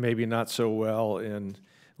 and maybe not so well in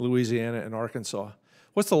Louisiana and Arkansas.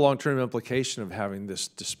 What's the long-term implication of having this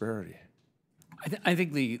disparity? I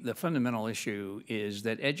think the fundamental issue is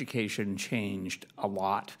that education changed a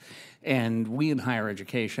lot, and we in higher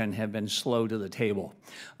education have been slow to the table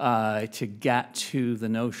to get to the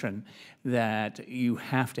notion that you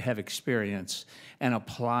have to have experience and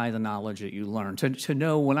apply the knowledge that you learn. To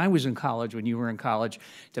know, when I was in college, when you were in college,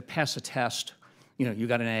 to pass a test, you know, you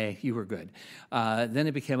got an A, you were good. Then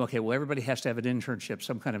it became, okay, well, everybody has to have an internship,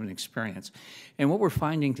 some kind of an experience. And what we're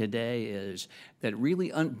finding today is that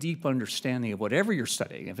really deep understanding of whatever you're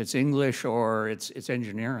studying, if it's English or it's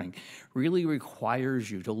engineering, really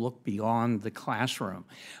requires you to look beyond the classroom.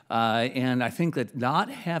 And I think that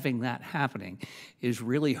not having that happening is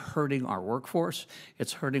really hurting our workforce,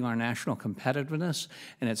 it's hurting our national competitiveness,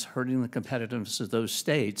 and it's hurting the competitiveness of those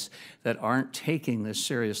states that aren't taking this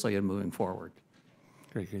seriously and moving forward.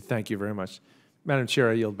 Great, great. Thank you very much. Madam Chair,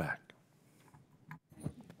 I yield back.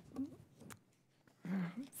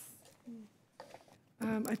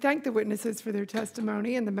 I thank the witnesses for their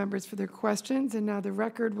testimony and the members for their questions, and now the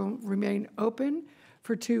record will remain open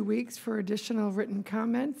for 2 weeks for additional written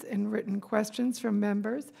comments and written questions from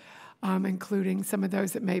members, including some of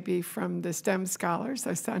those that may be from the STEM scholars.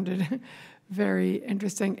 Those sounded very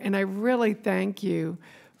interesting, and I really thank you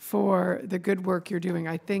for the good work you're doing.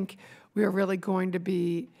 I think we are really going to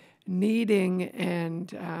be needing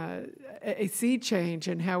a sea change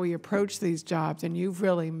in how we approach these jobs, and you've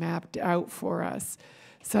really mapped out for us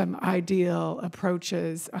some ideal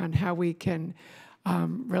approaches on how we can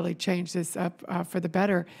really change this up for the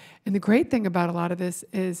better. And the great thing about a lot of this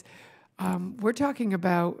is we're talking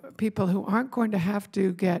about people who aren't going to have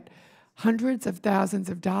to get hundreds of thousands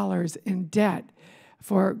of dollars in debt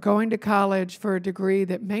for going to college for a degree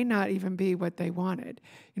that may not even be what they wanted.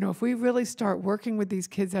 You know, if we really start working with these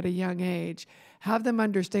kids at a young age, have them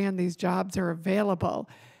understand these jobs are available,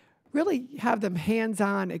 really have them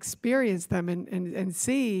hands-on experience them and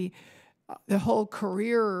see the whole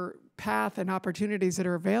career path and opportunities that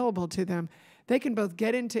are available to them, they can both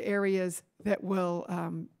get into areas that will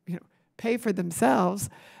you know, pay for themselves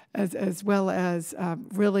as well as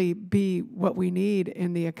really be what we need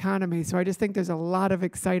in the economy. So I just think there's a lot of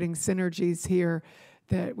exciting synergies here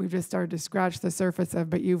that we've just started to scratch the surface of,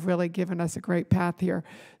 but you've really given us a great path here.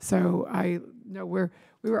 So I know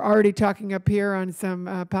we were already talking up here on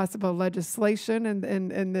some possible legislation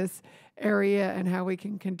in this area and how we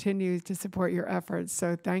can continue to support your efforts.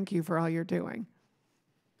 So thank you for all you're doing.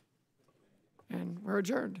 And we're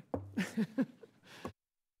adjourned.